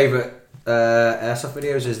 One of my favourite Airsoft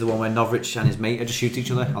videos is the one where Novrich and his mate just shoot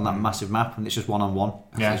each other on that massive map, and it's just one-on-one.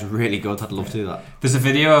 Yeah, it's really good. I'd love to do that. There's a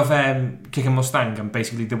video of Kicking Mustang, and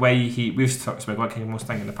basically the way we've spoken about Kicking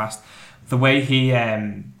Mustang in the past. The way he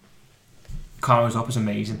carves up is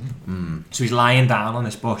amazing. So he's lying down on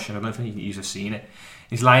this bush, and I don't think you've seen it.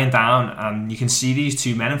 He's lying down, and you can see these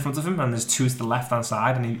 2 men in front of him, and there's 2 to the left-hand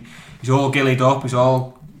side, and he's all gillied up. He's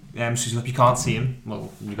all so you can't see him.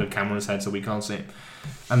 Well, you've got a camera on his head, so we can't see him.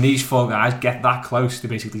 And these 4 guys get that close to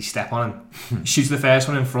basically step on him. He shoots the first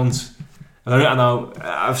one in front. I know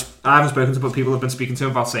I haven't spoken to, but people have been speaking to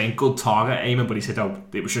him about saying good target aiming, but he said,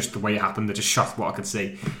 it was just the way it happened. They just shot what I could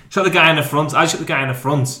see. Shot the guy in the front. I shot the guy in the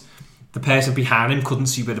front. The person behind him couldn't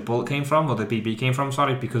see where the bullet came from, or the BB came from,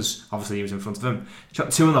 because obviously he was in front of him.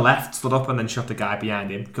 Shot 2 on the left, stood up, and then shot the guy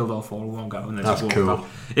behind him. Killed all 4 in one go. And then that's cool.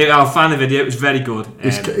 I'll find the video. It was very good.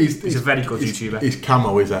 He's a very good YouTuber. His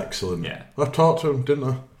camo is excellent. Yeah. I've talked to him, didn't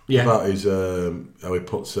I? Yeah. About his how he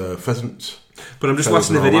puts pheasants. But I'm just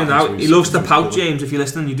watching the video now. He loves to pout, James. If you're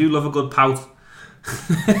listening, you do love a good pout.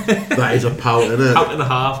 That is a pout, isn't it? Pout and a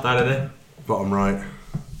half, that isn't it? Bottom right.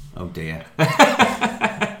 Oh dear.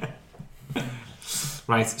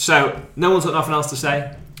 Right, so no one's got nothing else to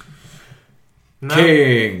say. No?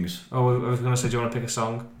 Kings. Oh, I was going to say, do you want to pick a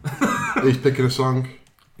song? He's picking a song.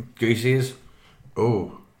 Goosey's.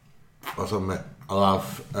 Oh, what's on me? I'll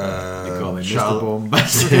have You call me Mr.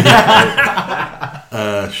 Bombast.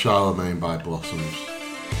 Charlemagne by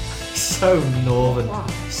Blossoms. So northern.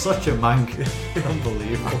 Such a mank.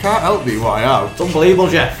 Unbelievable. I can't help you what I am. It's unbelievable,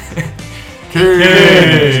 Jeff.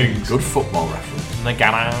 Kings. Good football reference. In the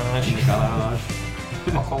garage.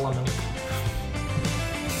 Fuck all I know.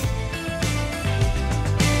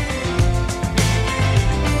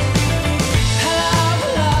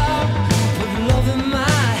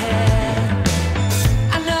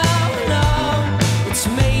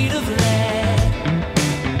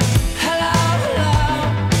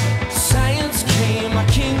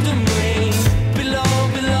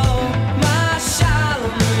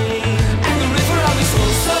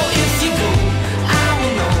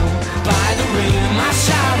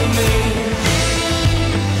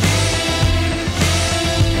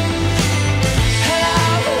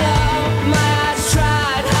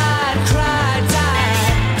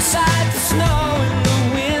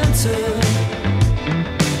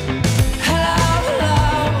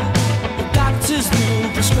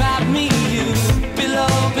 Prescribe me you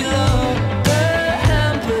below